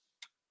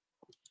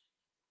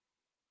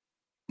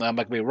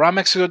 Ron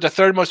Mexico, the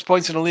third most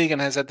points in the league and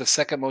has had the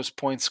second most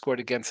points scored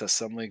against us.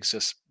 Some leagues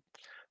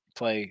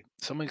play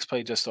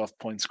just off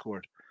points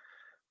scored.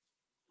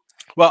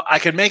 Well, I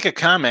could make a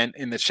comment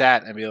in the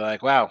chat and be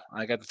like, wow,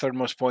 I got the third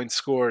most points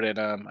scored and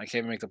I can't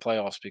even make the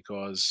playoffs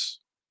because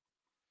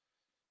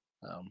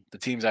the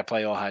teams I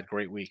play all had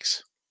great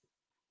weeks.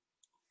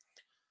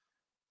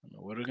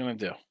 What are we going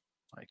to do?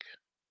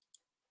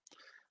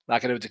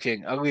 Lock it up with the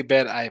King. Ugly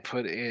bet. I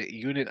put a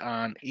unit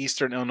on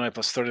Eastern Illinois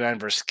plus 39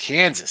 versus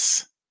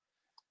Kansas.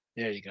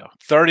 There you go.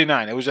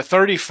 39. It was a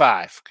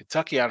 35.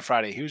 Kentucky on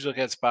Friday. Huge look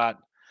at spot.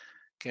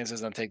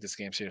 Kansas doesn't take this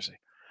game seriously.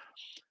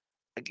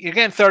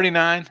 Again,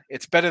 39.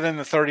 It's better than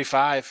the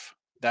 35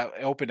 that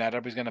opened at.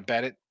 Everybody's going to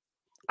bet it.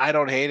 I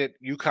don't hate it.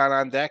 UConn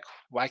on deck.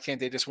 Why can't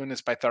they just win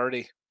this by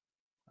 30?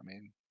 I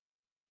mean,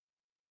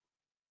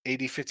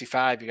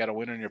 80-55. You got a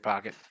winner in your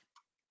pocket.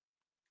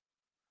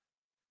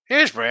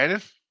 Here's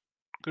Brandon.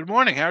 Good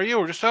morning. How are you?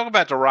 We're just talking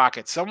about the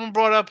Rockets. Someone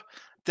brought up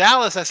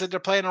Dallas, I said they're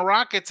playing the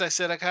Rockets. I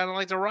said I kind of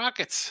like the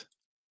Rockets.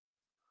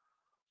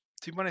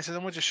 T-Money says,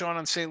 I'm just showing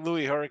on St.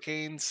 Louis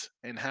Hurricanes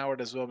and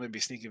Howard as well,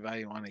 maybe sneaky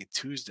value on a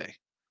Tuesday.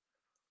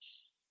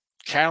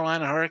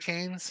 Carolina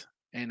Hurricanes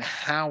and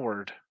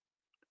Howard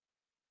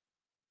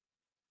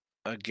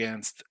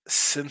against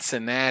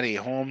Cincinnati.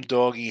 Home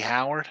doggy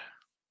Howard.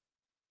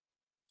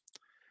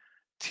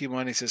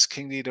 T-Money says,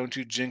 King D, don't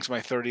you jinx my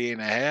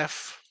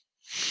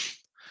 38.5.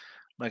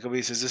 Michael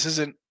B says, this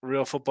isn't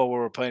real football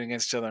where we're playing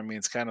against each other. I mean,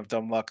 it's kind of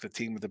dumb luck. The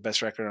team with the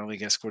best record in the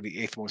league has scored the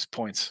 8th most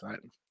points.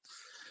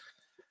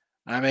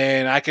 I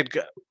mean, I could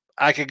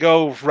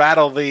go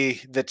rattle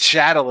the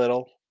chat a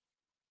little.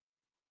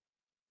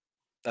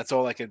 That's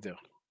all I could do.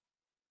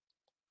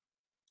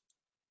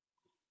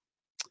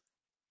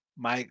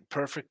 My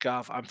perfect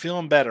golf. I'm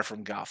feeling better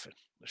from golfing.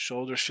 The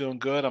shoulder's feeling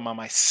good. I'm on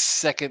my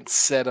second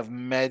set of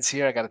meds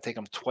here. I got to take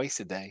them twice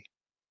a day.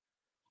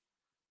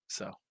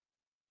 So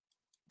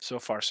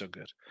far, so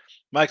good.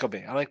 Michael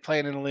B. I like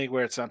playing in a league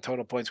where it's on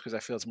total points because I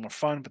feel it's more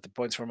fun, but the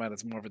points format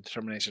is more of a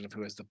determination of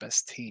who has the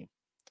best team.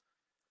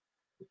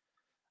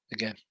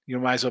 Again, you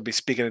might as well be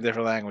speaking a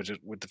different language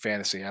with the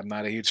fantasy. I'm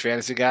not a huge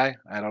fantasy guy.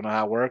 I don't know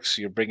how it works.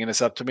 You're bringing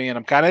this up to me, and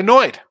I'm kind of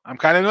annoyed. I'm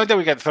kind of annoyed that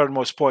we got the third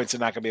most points and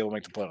not going to be able to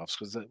make the playoffs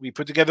because we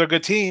put together a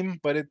good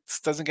team, but it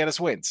doesn't get us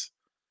wins.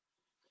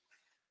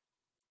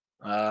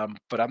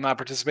 But I'm not a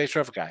participation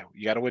trophy guy.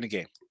 You got to win a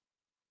game.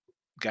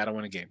 Got to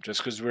win a game.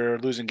 Just because we're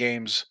losing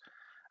games,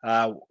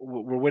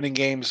 we're winning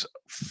games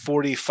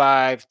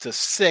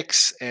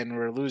 45-6, and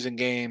we're losing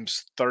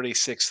games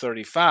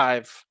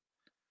 36-35.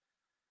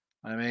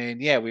 I mean,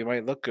 yeah, we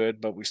might look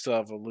good, but we still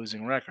have a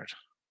losing record.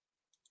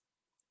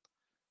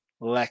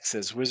 Lex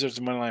says, Wizards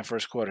moneyline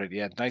first quarter.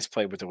 Yeah, nice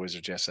play with the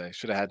Wizards yesterday.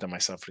 Should have had them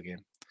myself for the game.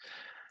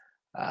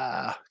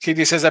 King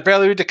D says, I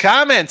barely read the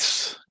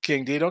comments.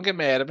 King D, don't get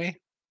mad at me.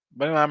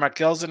 Moneyline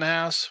Markel's in the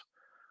house.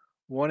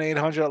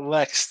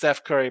 1-800-LEX.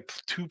 Steph Curry,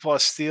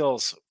 2+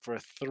 steals for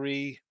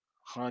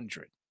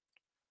 300.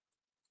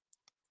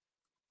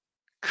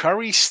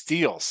 Curry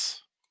steals.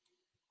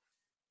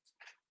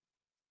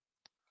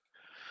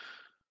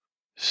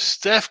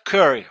 Steph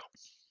Curry,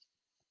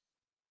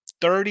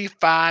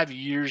 35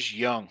 years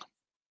young.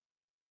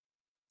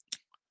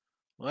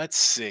 Let's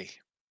see.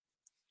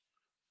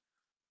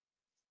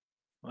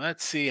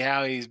 Let's see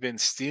how he's been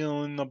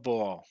stealing the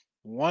ball.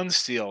 1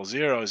 steal,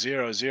 0,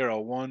 0, 0,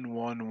 1,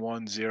 1,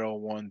 1, 0,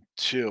 1,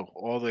 2,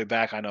 all the way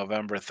back on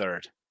November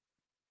 3rd.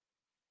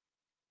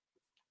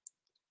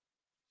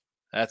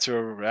 That's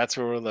where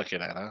we're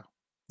looking at, huh?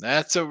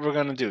 That's what we're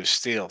gonna do.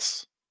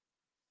 Steals.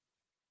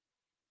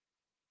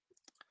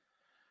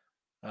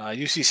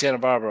 UC Santa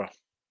Barbara.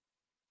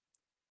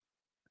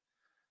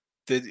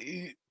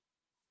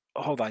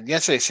 Hold on.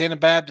 Yesterday,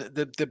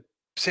 the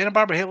Santa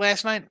Barbara hit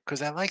last night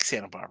because I like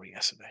Santa Barbara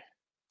yesterday.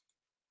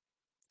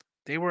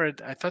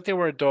 I thought they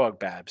were a dog,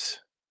 Babs.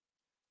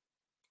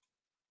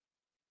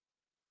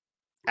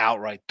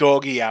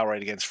 Doggy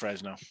outright against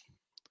Fresno.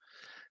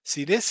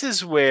 See, this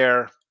is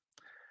where,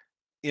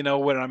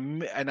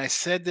 and I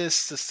said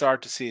this to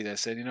start to see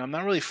this, and I'm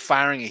not really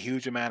firing a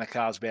huge amount of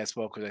college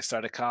basketball because I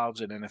started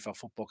college and NFL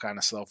football kind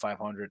of slow,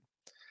 500.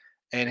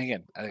 And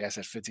again, like I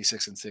said,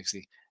 56 and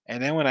 60.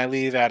 And then when I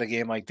leave out a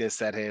game like this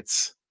that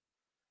hits,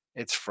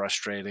 it's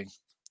frustrating.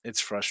 It's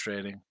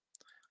frustrating.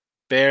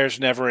 Bears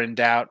never in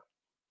doubt.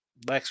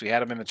 Lex, we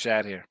had him in the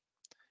chat here.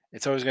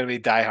 It's always going to be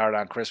Die Hard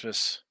on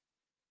Christmas.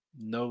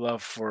 No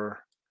love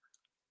for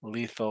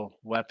Lethal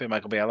Weapon.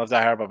 Michael B. I love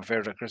Die Hard, but my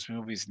favorite Christmas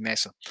movie is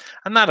NASA.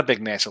 I'm not a big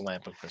NASA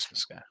Lamp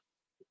Christmas guy.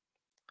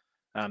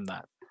 I'm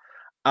not.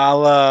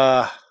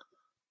 I'll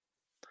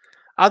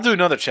do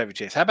another Chevy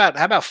Chase. How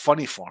about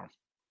Funny Farm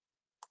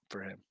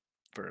for him?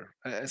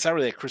 It's not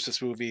really a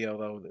Christmas movie,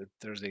 although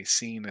there's a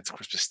scene that's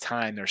Christmas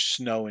time. There's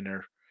snow and they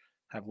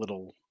have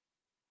little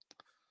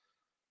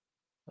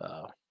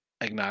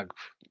eggnog.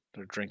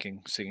 They're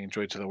drinking, singing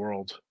 "Joy to the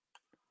World."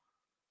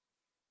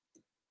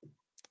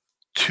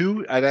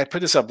 And I put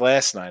this up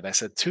last night. I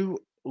said 2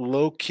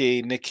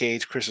 low-key Nick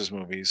Cage Christmas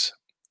movies.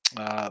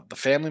 The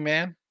Family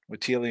Man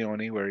with Tia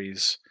Leone, where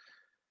he's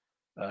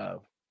a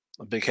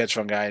big hedge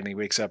fund guy and he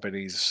wakes up and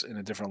he's in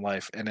a different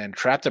life. And then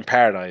Trapped in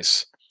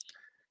Paradise,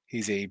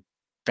 he's a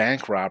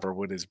bank robber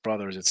with his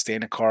brothers. It's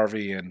Dana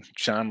Carvey and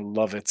John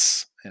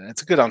Lovitz, and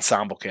it's a good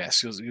ensemble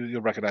cast.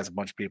 You'll recognize a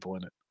bunch of people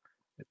in it.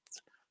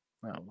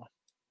 I don't know.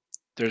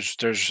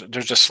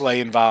 There's a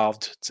sleigh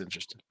involved. It's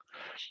interesting.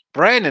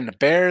 Brandon, the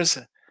Bears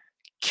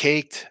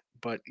caked,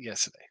 but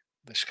yesterday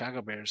the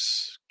Chicago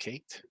Bears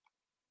caked.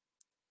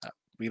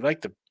 We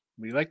like the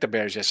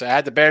Bears. Yes, I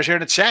had the Bears here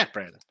in the chat,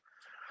 Brandon.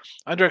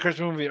 Under a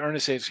Christmas movie,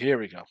 Ernest Saves. Here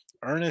we go.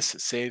 Ernest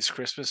Saves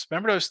Christmas.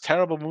 Remember those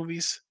terrible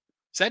movies?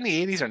 Is that in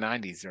the 80s or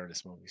 90s? The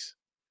Ernest movies.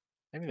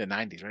 Maybe the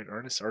 90s, right?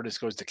 Ernest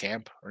Goes to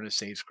Camp. Ernest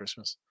Saves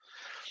Christmas.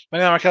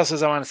 Markel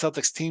says I want a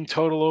Celtics team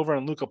total over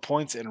and Luka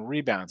points and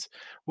rebounds.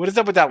 What is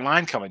up with that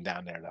line coming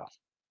down there, though?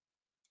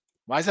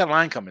 Why is that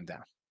line coming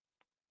down?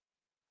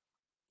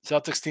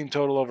 Celtics team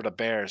total over the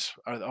Bears,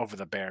 over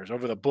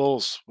the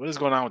Bulls. What is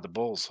going on with the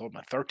Bulls? Oh,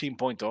 my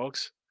 13-point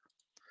dogs.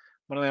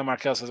 Moneyline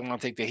Markel says, I'm going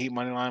to take the Heat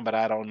money line, but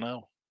I don't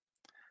know.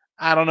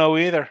 I don't know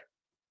either.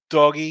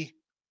 Doggy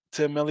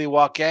to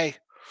Milwaukee.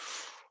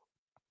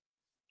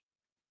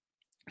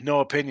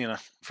 No opinion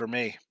for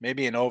me.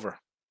 Maybe an over.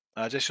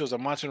 Just shows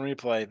I'm watching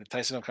replay the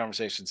Tyson Hill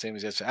conversation, same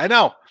as yesterday. I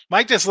know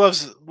Mike just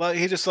loves.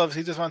 He just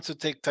wants to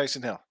take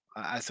Tyson Hill.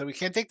 I said we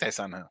can't take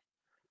Tyson Hill.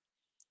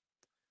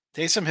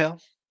 Taysom Hill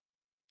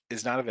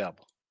is not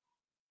available.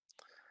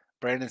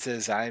 Brandon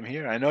says I am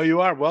here. I know you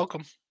are.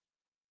 Welcome.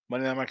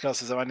 Moneyline Markel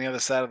says I'm on the other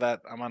side of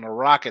that. I'm on the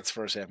Rockets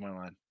first half money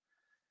line.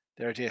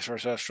 Their TS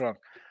first half strong.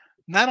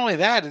 Not only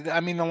that, I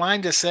mean the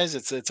line just says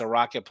it's a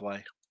Rocket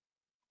play.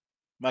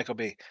 Michael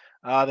B.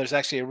 There's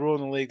actually a rule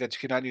in the league that you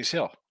cannot use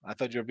Hill. I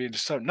thought you were being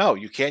disturbed. No,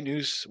 you can't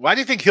use. Why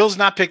do you think Hill's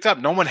not picked up?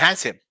 No one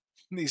has him.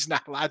 He's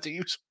not allowed to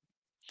use him.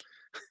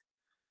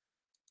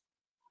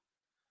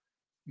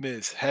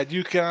 Miz had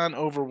UConn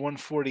over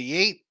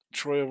 148,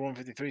 Troy over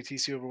 153,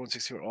 TC over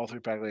 164. All three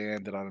practically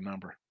ended on a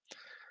number.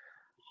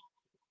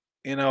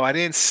 You know, I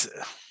didn't.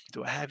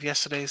 Do I have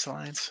yesterday's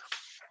lines?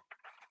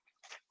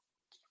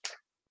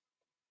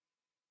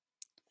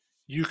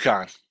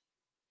 UConn.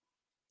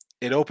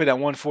 It opened at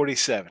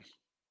 147.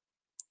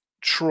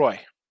 Troy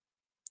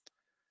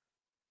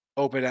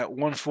opened at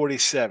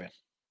 147.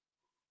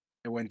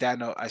 It went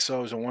down. I saw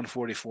it was a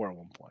 144 at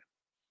one point.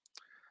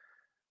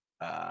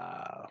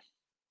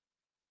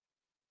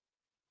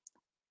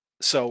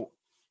 So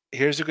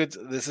here's a good.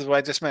 This is what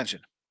I just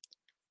mentioned.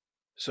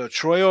 So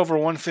Troy over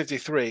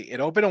 153. It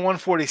opened at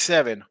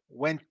 147.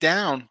 Went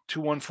down to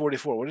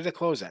 144. What did it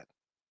close at?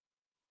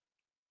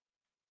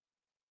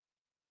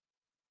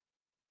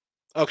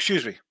 Oh,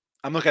 excuse me.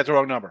 I'm looking at the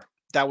wrong number.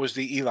 That was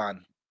the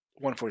Elon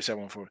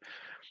 147, 140.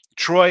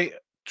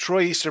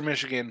 Troy Eastern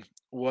Michigan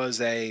was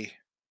a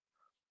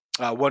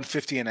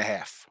 150 and a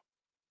half.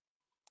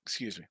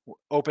 Excuse me.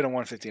 Open at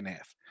 150 and a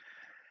half.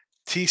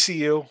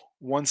 TCU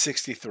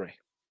 163.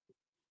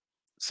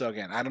 So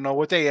again, I don't know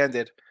what they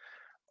ended.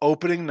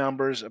 Opening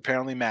numbers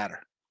apparently matter.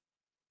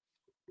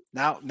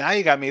 Now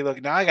you got me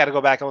look. Now I got to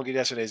go back and look at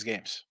yesterday's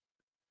games.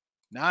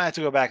 Now I have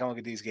to go back and look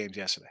at these games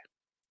yesterday.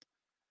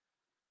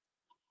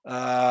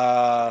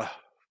 What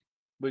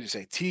did you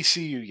say?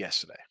 TCU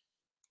yesterday.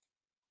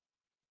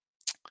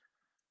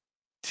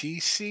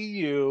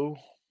 TCU.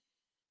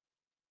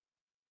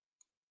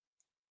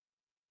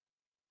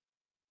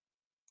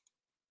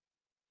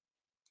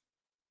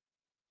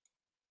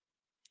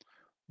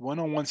 One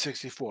on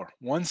 164.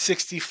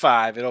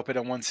 165. It opened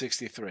at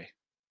 163.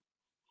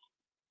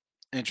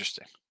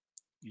 Interesting.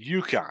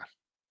 UConn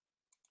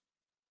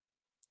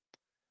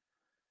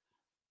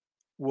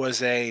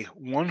was a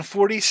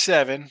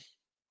 147,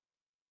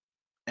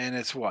 and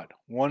it's what?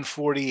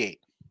 148.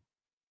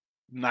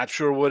 Not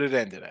sure what it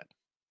ended at.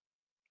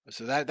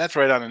 So that's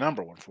right on the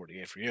number,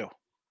 148 for you.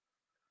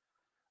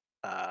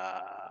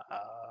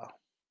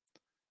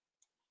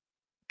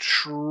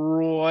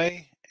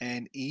 Troy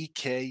and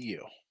EKU.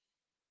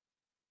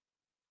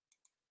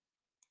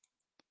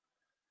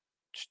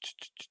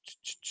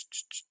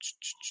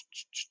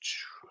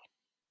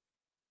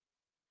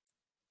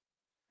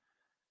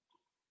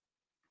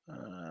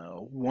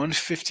 Uh,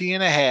 150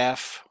 and a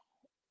half,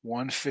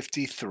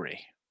 153.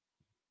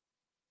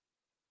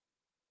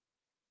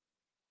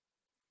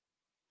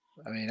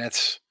 I mean,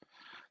 that's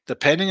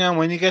depending on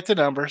when you get the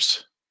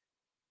numbers.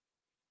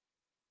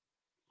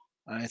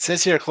 It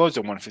says here it closed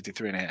at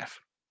 153 and a half.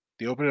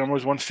 The opening number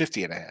was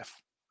 150 and a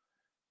half.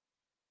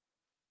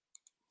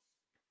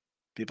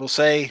 People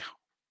say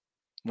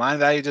line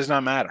value does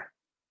not matter.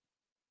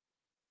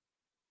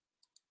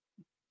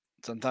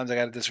 Sometimes I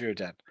got to disagree with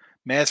that.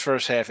 Matt's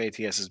first half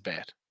ATS is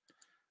bad.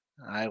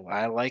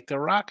 I like the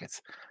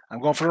Rockets. I'm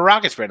going for the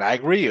Rockets, Brandon. I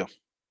agree with you.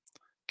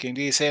 King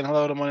D saying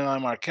hello to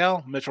Moneyline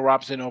Markel. Mitchell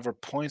Robinson over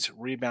points,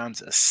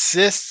 rebounds,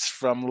 assists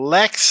from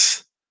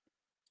Lex.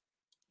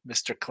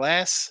 Mr.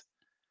 Class.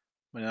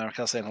 Moneyline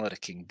Markel saying hello to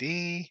King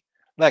D.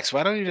 Lex,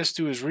 why don't you just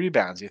do his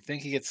rebounds? You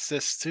think he gets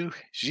assists too?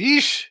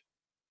 Sheesh.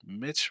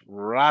 Mitch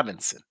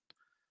Robinson.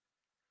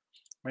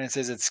 Brandon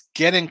says it's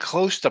getting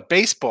close to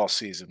baseball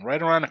season,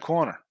 right around the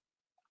corner.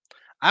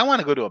 I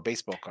want to go to a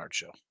baseball card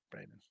show,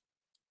 Brandon.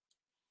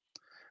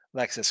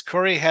 Lex says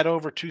Curry had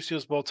over 2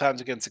 steals both times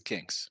against the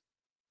Kings.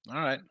 All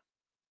right.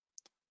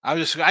 I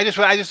just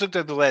looked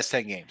at the last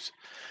 10 games.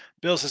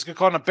 Bill says, good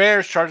call on the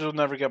Bears. Chargers will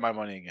never get my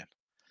money again.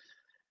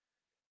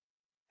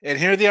 And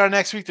here they are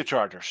next week, the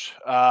Chargers.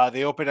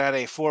 They open at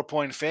a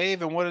 4-point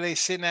fave. And what are they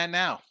sitting at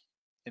now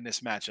in this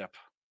matchup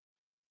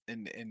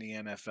in the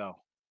NFL?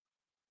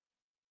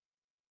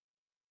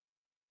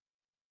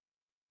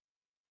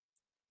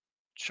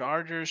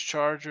 Chargers.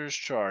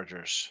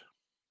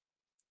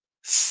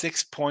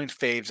 6-point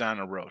faves on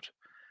the road.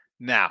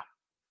 Now,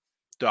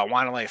 do I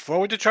want to lay 4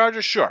 with the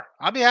Chargers? Sure.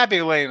 I'll be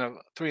happy laying a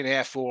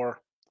 3.5,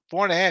 4,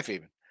 4.5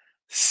 even.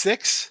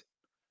 6.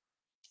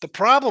 The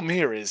problem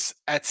here is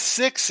at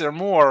 6 or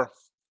more,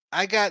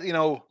 I got,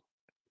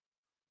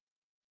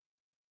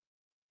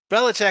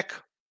 Belichick.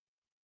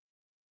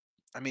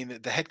 I mean,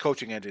 the head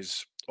coaching end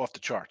is off the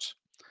charts.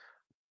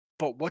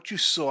 But what you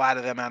saw out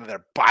of them out of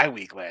their bye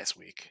week last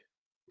week,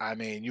 I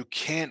mean, you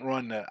can't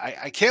run the.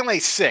 I can't lay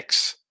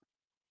 6.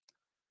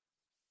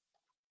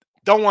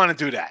 Don't want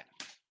to do that.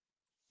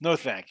 No,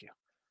 thank you.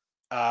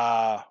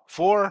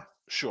 4,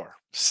 sure.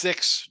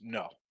 6,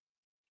 no.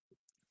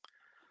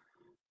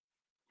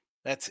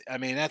 That's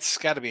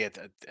got to be a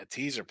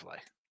teaser play.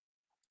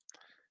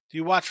 Do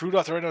you watch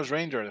Rudolph the Red-Nosed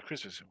Reindeer or the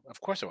Christmas? Of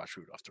course I watch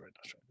Rudolph the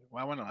Red-Nosed Reindeer.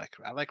 Why wouldn't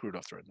I like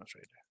Rudolph the Red-Nosed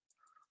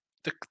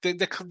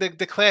Reindeer.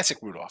 The classic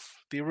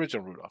Rudolph, the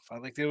original Rudolph. I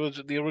like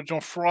the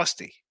original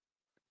Frosty.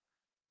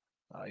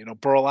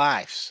 Burl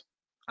Ives.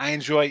 I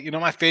enjoy.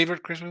 My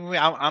favorite Christmas movie.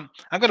 I'm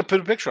going to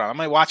put a picture on. I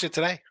might watch it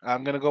today.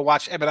 I'm going to go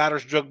watch Emmett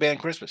Otter's Jug Band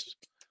Christmas.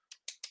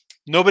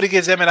 Nobody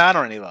gives Emmett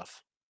Otter any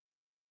love.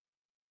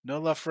 No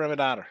love for Emmett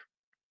Otter.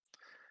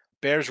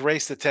 Bears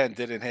race to 10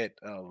 didn't hit.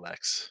 Oh,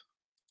 Lex.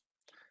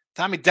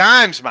 Tommy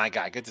Dimes, my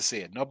guy. Good to see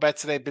you. No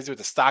bets today. Busy with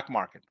the stock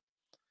market.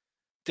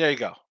 There you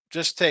go.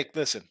 Just take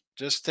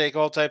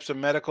all types of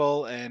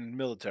medical and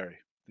military.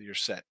 You're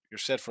set. You're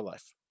set for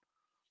life.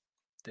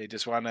 They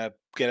just want to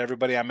get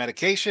everybody on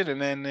medication,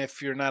 and then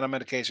if you're not on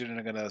medication,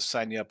 they're going to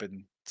sign you up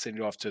and send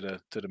you off to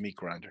the meat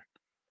grinder.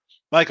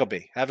 Michael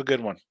B., have a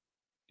good one.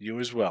 You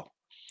as well.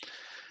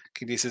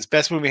 KD says,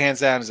 best movie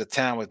hands down is A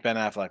Town with Ben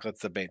Affleck. Let's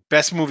debate.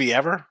 Best movie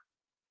ever?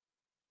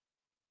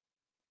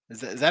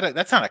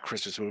 That's not a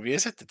Christmas movie,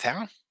 is it? The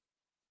Town?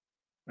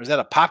 Or is that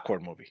a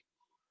popcorn movie?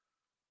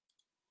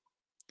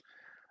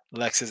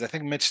 Lex says, I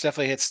think Mitch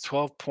definitely hits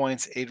 12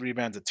 points, 8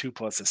 rebounds, and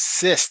 2+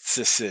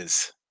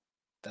 assists.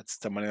 That's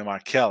the money to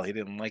Markel. He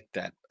didn't like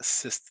that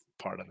assist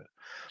part of it.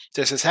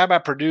 So it says, how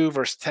about Purdue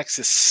versus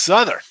Texas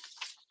Southern?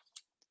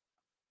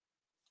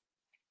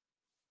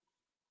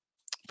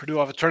 Purdue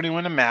off a turning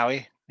win in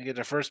Maui. They get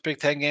their first Big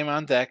Ten game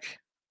on deck,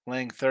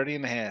 laying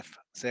 30.5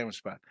 sandwich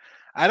spot.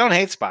 I don't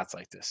hate spots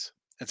like this.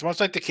 It's much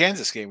like the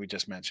Kansas game we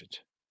just mentioned.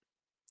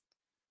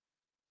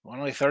 I want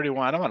to lay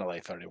 31. I don't want to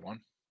lay 31.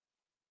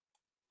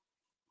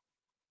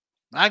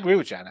 I agree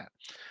with you on that.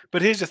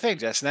 But here's the thing,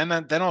 Jess. Then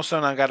all of a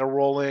sudden I got to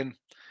roll in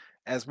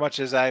as much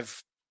as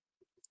I've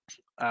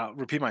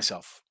repeat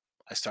myself.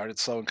 I started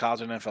slow in college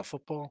and NFL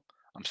football.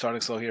 I'm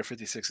starting slow here,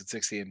 56 and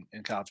 60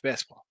 in college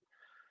basketball.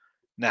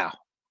 Now,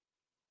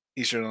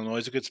 Eastern Illinois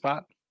is a good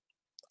spot.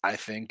 I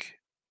think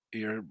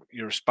you're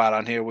spot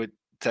on here with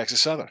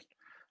Texas Southern.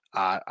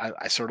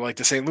 I sort of like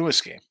the St.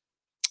 Louis game,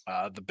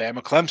 the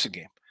Bama Clemson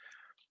game.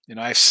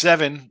 I have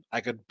 7.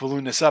 I could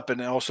balloon this up, and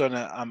all of a sudden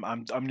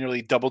I'm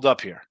nearly doubled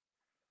up here.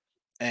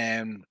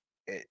 And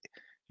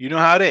you know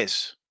how it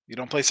is. You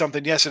don't play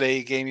something yesterday,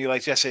 a game you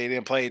liked yesterday, you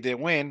didn't play, you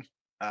didn't win.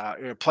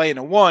 You're playing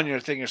a 1, you're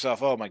thinking to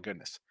yourself, oh my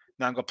goodness.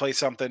 Now I'm going to play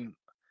something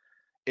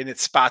in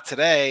its spot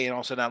today, and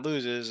all of a sudden that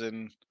loses.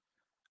 And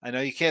I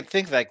know you can't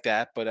think like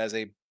that, but as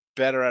a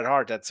better at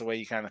heart, that's the way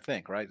you kind of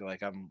think, right?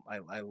 Like I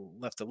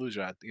left the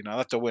loser out, I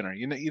left the winner.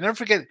 You never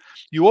forget.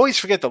 You always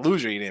forget the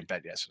loser you didn't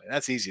bet yesterday.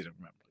 That's easy to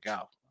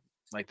remember.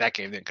 Like that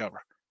game didn't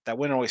cover. That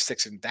winner always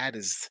sticks, and that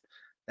is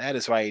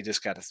why you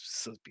just got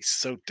to be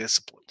so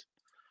disciplined.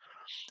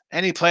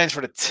 Any plans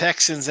for the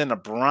Texans and the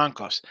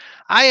Broncos?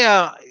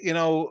 I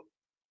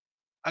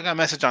got a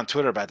message on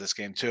Twitter about this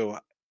game too,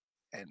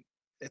 and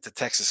it's a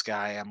Texas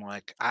guy. I'm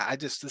like,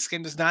 this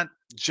game does not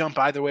jump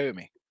either way with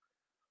me.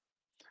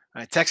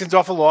 All right, Texans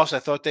off a loss. I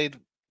thought that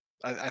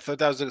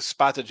was a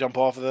spot to jump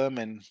off of them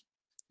and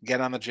get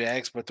on the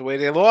Jags, but the way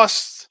they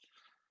lost,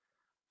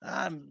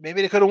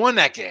 maybe they could have won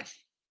that game.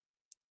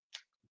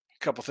 A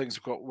couple things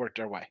worked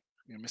their way.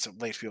 Miss a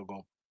late field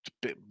goal,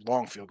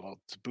 long field goal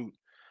to boot.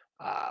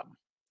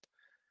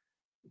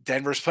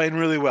 Denver's playing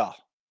really well.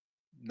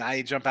 Now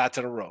you jump out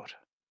to the road.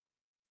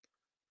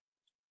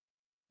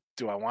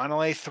 Do I want to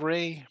lay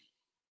 3?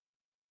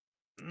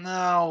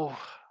 No.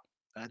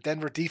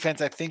 Denver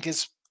defense, I think,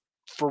 is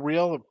for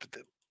real,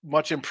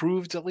 much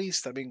improved at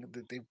least. I mean,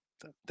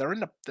 they're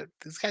in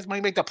these guys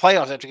might make the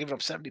playoffs after giving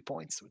up 70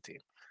 points to a team.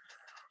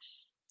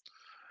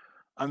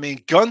 I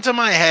mean, gun to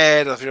my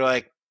head, if you're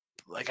like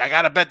I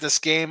got to bet this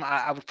game,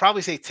 I would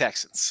probably say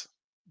Texans,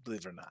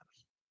 believe it or not.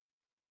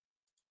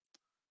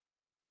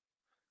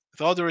 With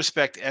all due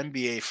respect,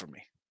 NBA for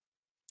me.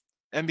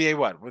 NBA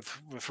what?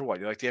 For what?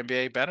 You like the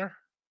NBA better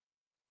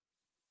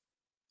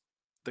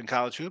than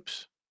college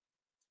hoops?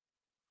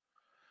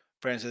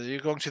 Brandon says, are you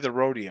going to the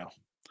rodeo?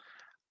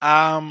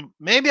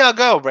 Maybe I'll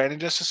go, Brandon,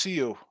 just to see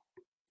you.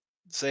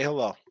 Say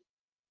hello.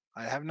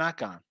 I have not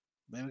gone.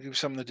 Maybe give you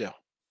something to do.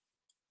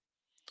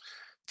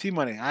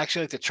 T-Money. I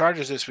actually like the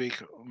Chargers this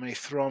week. May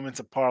throw them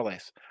into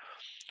parlays.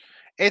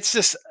 It's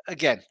just,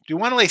 again, do you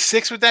want to lay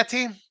 6 with that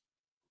team?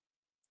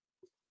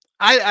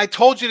 I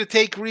told you to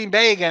take Green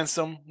Bay against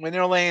them when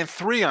they're laying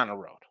 3 on the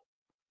road.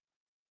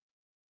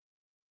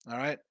 All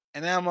right?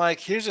 And then I'm like,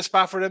 here's a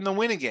spot for them to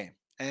win a game.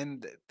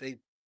 And they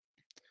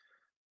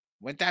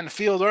went down the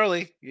field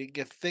early. You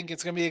think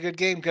it's going to be a good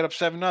game, get up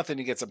 7-0.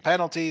 You get some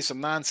penalties,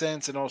 some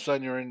nonsense, and all of a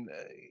sudden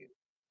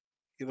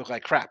you look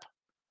like crap.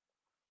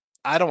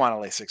 I don't want to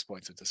lay 6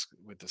 points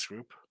with this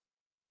group.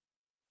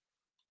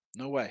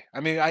 No way. I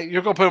mean,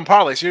 you're going to put in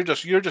parlays.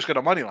 So you're just going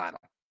to money line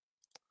them.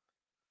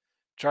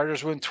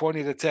 Chargers win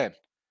 20-10,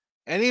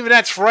 and even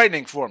that's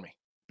frightening for me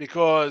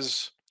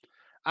because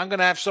I'm going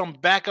to have some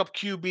backup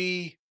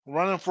QB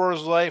running for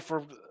his life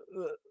for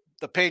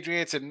the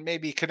Patriots and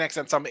maybe connects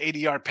on some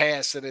 80-yard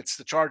pass, and it's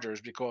the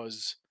Chargers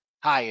because,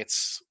 hi,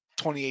 it's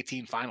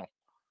 2018 final.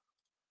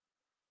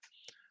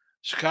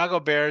 Chicago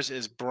Bears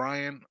is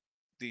Brian,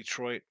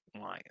 Detroit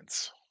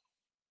Lions.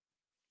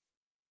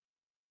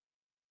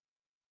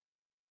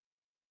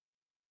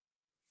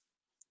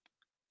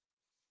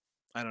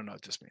 I don't know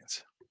what this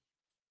means.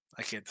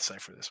 I can't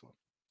decipher this one.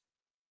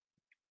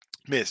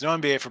 Miss, no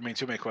NBA for me.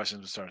 Too many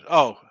questions to start.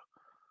 Oh,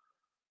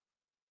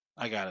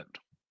 I got it.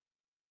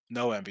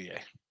 No NBA.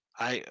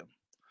 I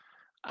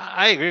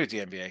agree with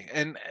the NBA,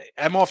 and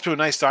I'm off to a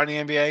nice start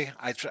in the NBA.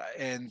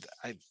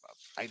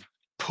 I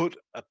put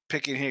a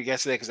pick in here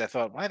yesterday because I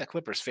thought, why are the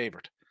Clippers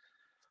favored?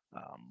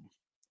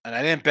 And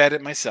I didn't bet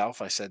it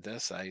myself. I said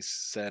this. I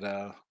said,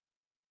 I'll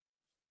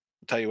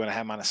tell you when I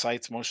have them on the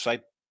sites. Most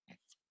site,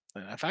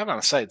 if I have it on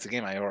a site, it's a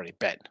game I already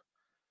bet.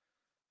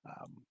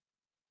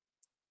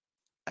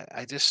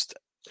 I just,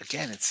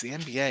 again, it's the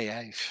NBA.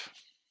 I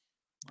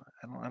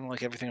don't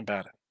like everything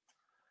about it.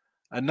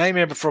 A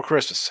Nightmare Before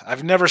Christmas.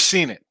 I've never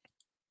seen it.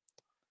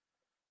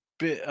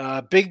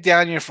 Big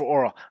down year for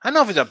Oral. I don't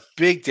know if it's a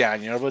big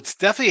down year, but it's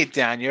definitely a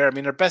down year. I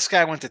mean, their best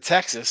guy went to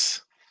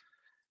Texas.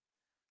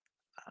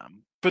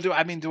 But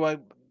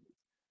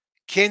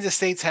Kansas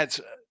State's had,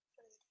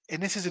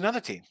 and this is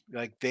another team.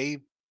 Like, they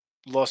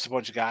lost a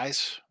bunch of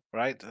guys,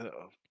 right?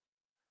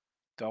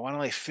 Do I want to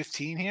lay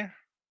 15 here?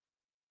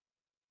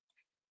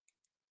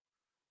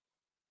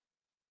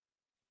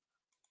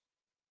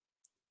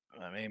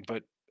 I mean,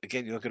 but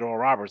again, you look at Oral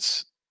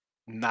Roberts,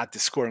 not the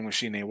scoring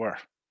machine they were.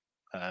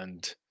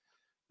 And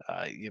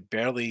you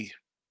barely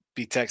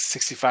beat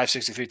Texas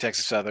 65-63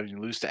 Texas Southern. You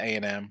lose to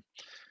A&M,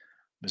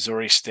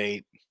 Missouri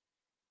State,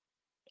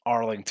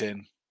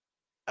 Arlington,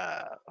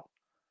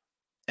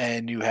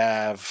 and you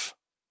have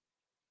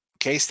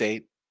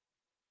K-State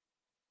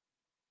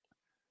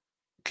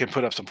can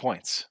put up some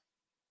points.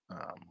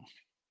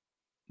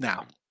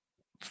 Now,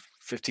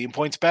 15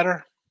 points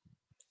better?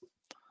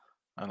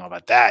 I don't know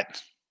about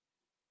that.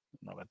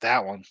 I don't know about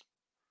that one.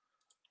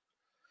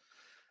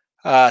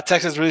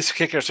 Texas released a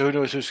kicker, so who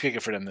knows who's kicking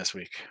for them this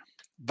week?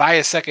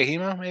 Vaya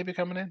Sekahima maybe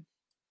coming in.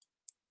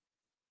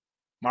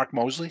 Mark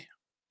Mosley.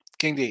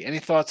 King D, any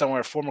thoughts on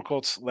where former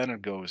Colts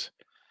Leonard goes?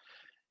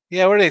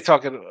 Yeah, what are they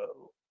talking?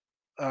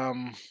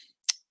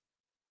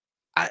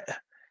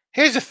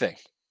 Here's the thing.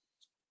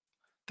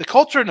 The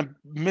Colts are in the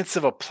midst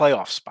of a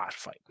playoff spot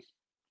fight.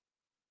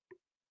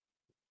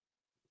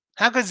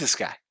 How good is this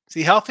guy? Is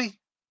he healthy?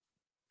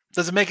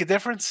 Does it make a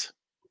difference?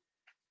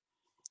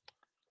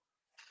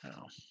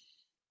 No.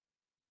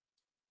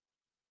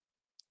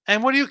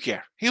 And what do you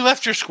care? He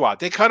left your squad.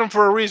 They cut him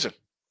for a reason.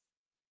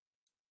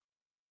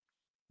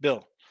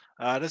 Bill,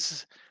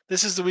 this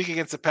is the week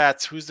against the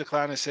Pats. Who's the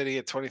clown in the city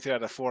at 23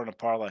 out of 4 in a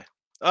parlay?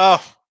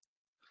 Oh,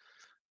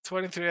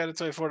 23 out of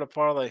 24 in a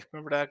parlay.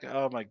 Remember that?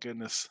 Oh, my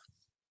goodness.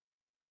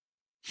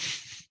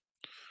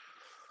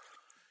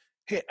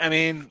 I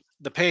mean,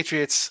 the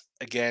Patriots,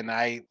 again,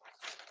 I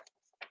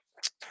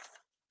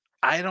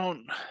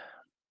don't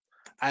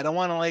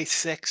want to lay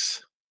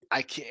 6.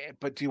 I can't,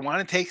 but do you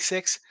want to take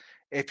 6?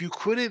 If you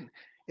couldn't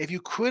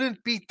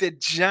beat the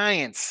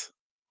Giants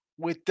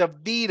with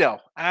DeVito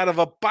out of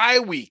a bye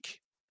week,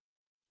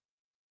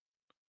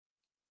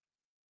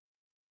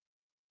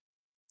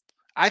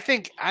 I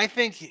think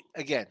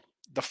again,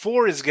 the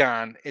 4 is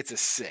gone. It's a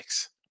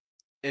 6.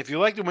 If you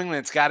like New England,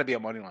 it's got to be a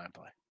money line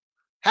play.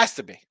 Has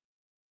to be.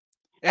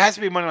 It has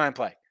to be a money line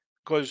play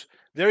because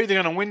they're either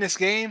going to win this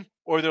game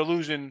or they're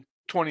losing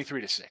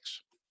 23-6.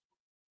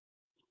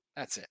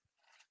 That's it.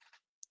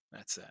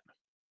 That's it.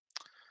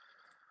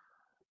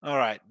 All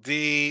right.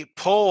 The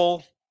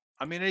poll.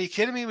 I mean, are you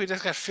kidding me? We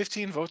just got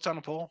 15 votes on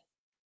the poll.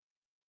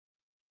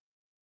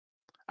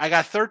 I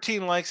got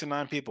 13 likes and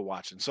 9 people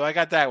watching. So I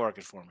got that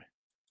working for me.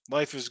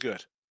 Life is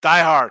good.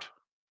 Die Hard.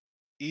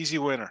 Easy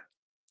winner.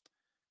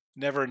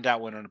 Never in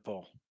doubt winner in the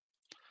poll.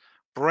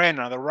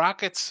 Brandon, are the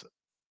Rockets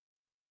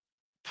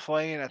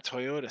playing at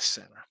Toyota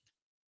Center?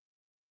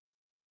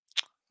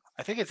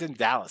 I think it's in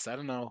Dallas. I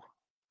don't know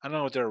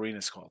what their arena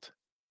is called.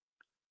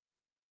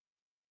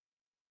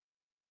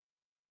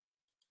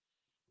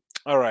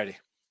 All righty.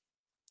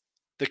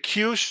 The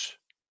Cuse,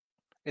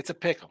 it's a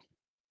pick 'em.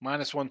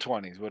 Minus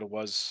 120 is what it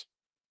was.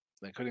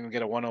 They couldn't even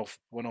get a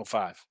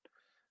 105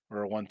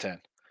 or a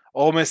 110.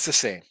 Ole Miss the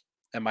same.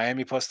 And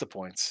Miami plus the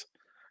points.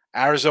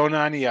 Arizona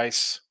on the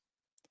ice.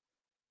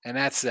 And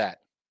that's that.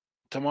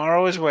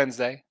 Tomorrow is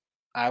Wednesday.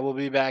 I will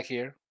be back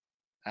here,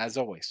 as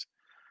always.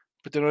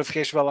 Put the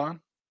notification bell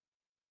on.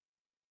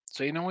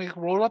 So you know we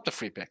can roll up the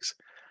free picks.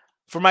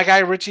 For my guy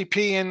Richie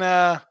P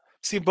and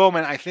Steve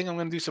Bowman, I think I'm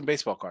going to do some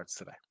baseball cards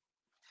today.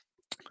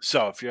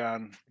 So if you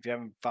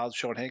haven't followed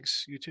Sean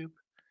Higgs YouTube,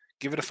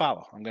 give it a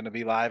follow. I'm going to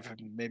be live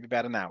in maybe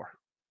about an hour,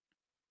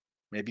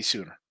 maybe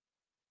sooner.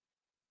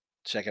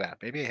 Check it out,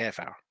 maybe a half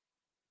hour.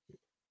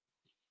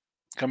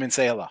 Come and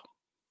say hello.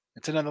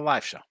 It's another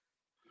live show.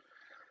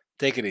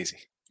 Take it easy.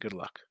 Good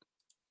luck.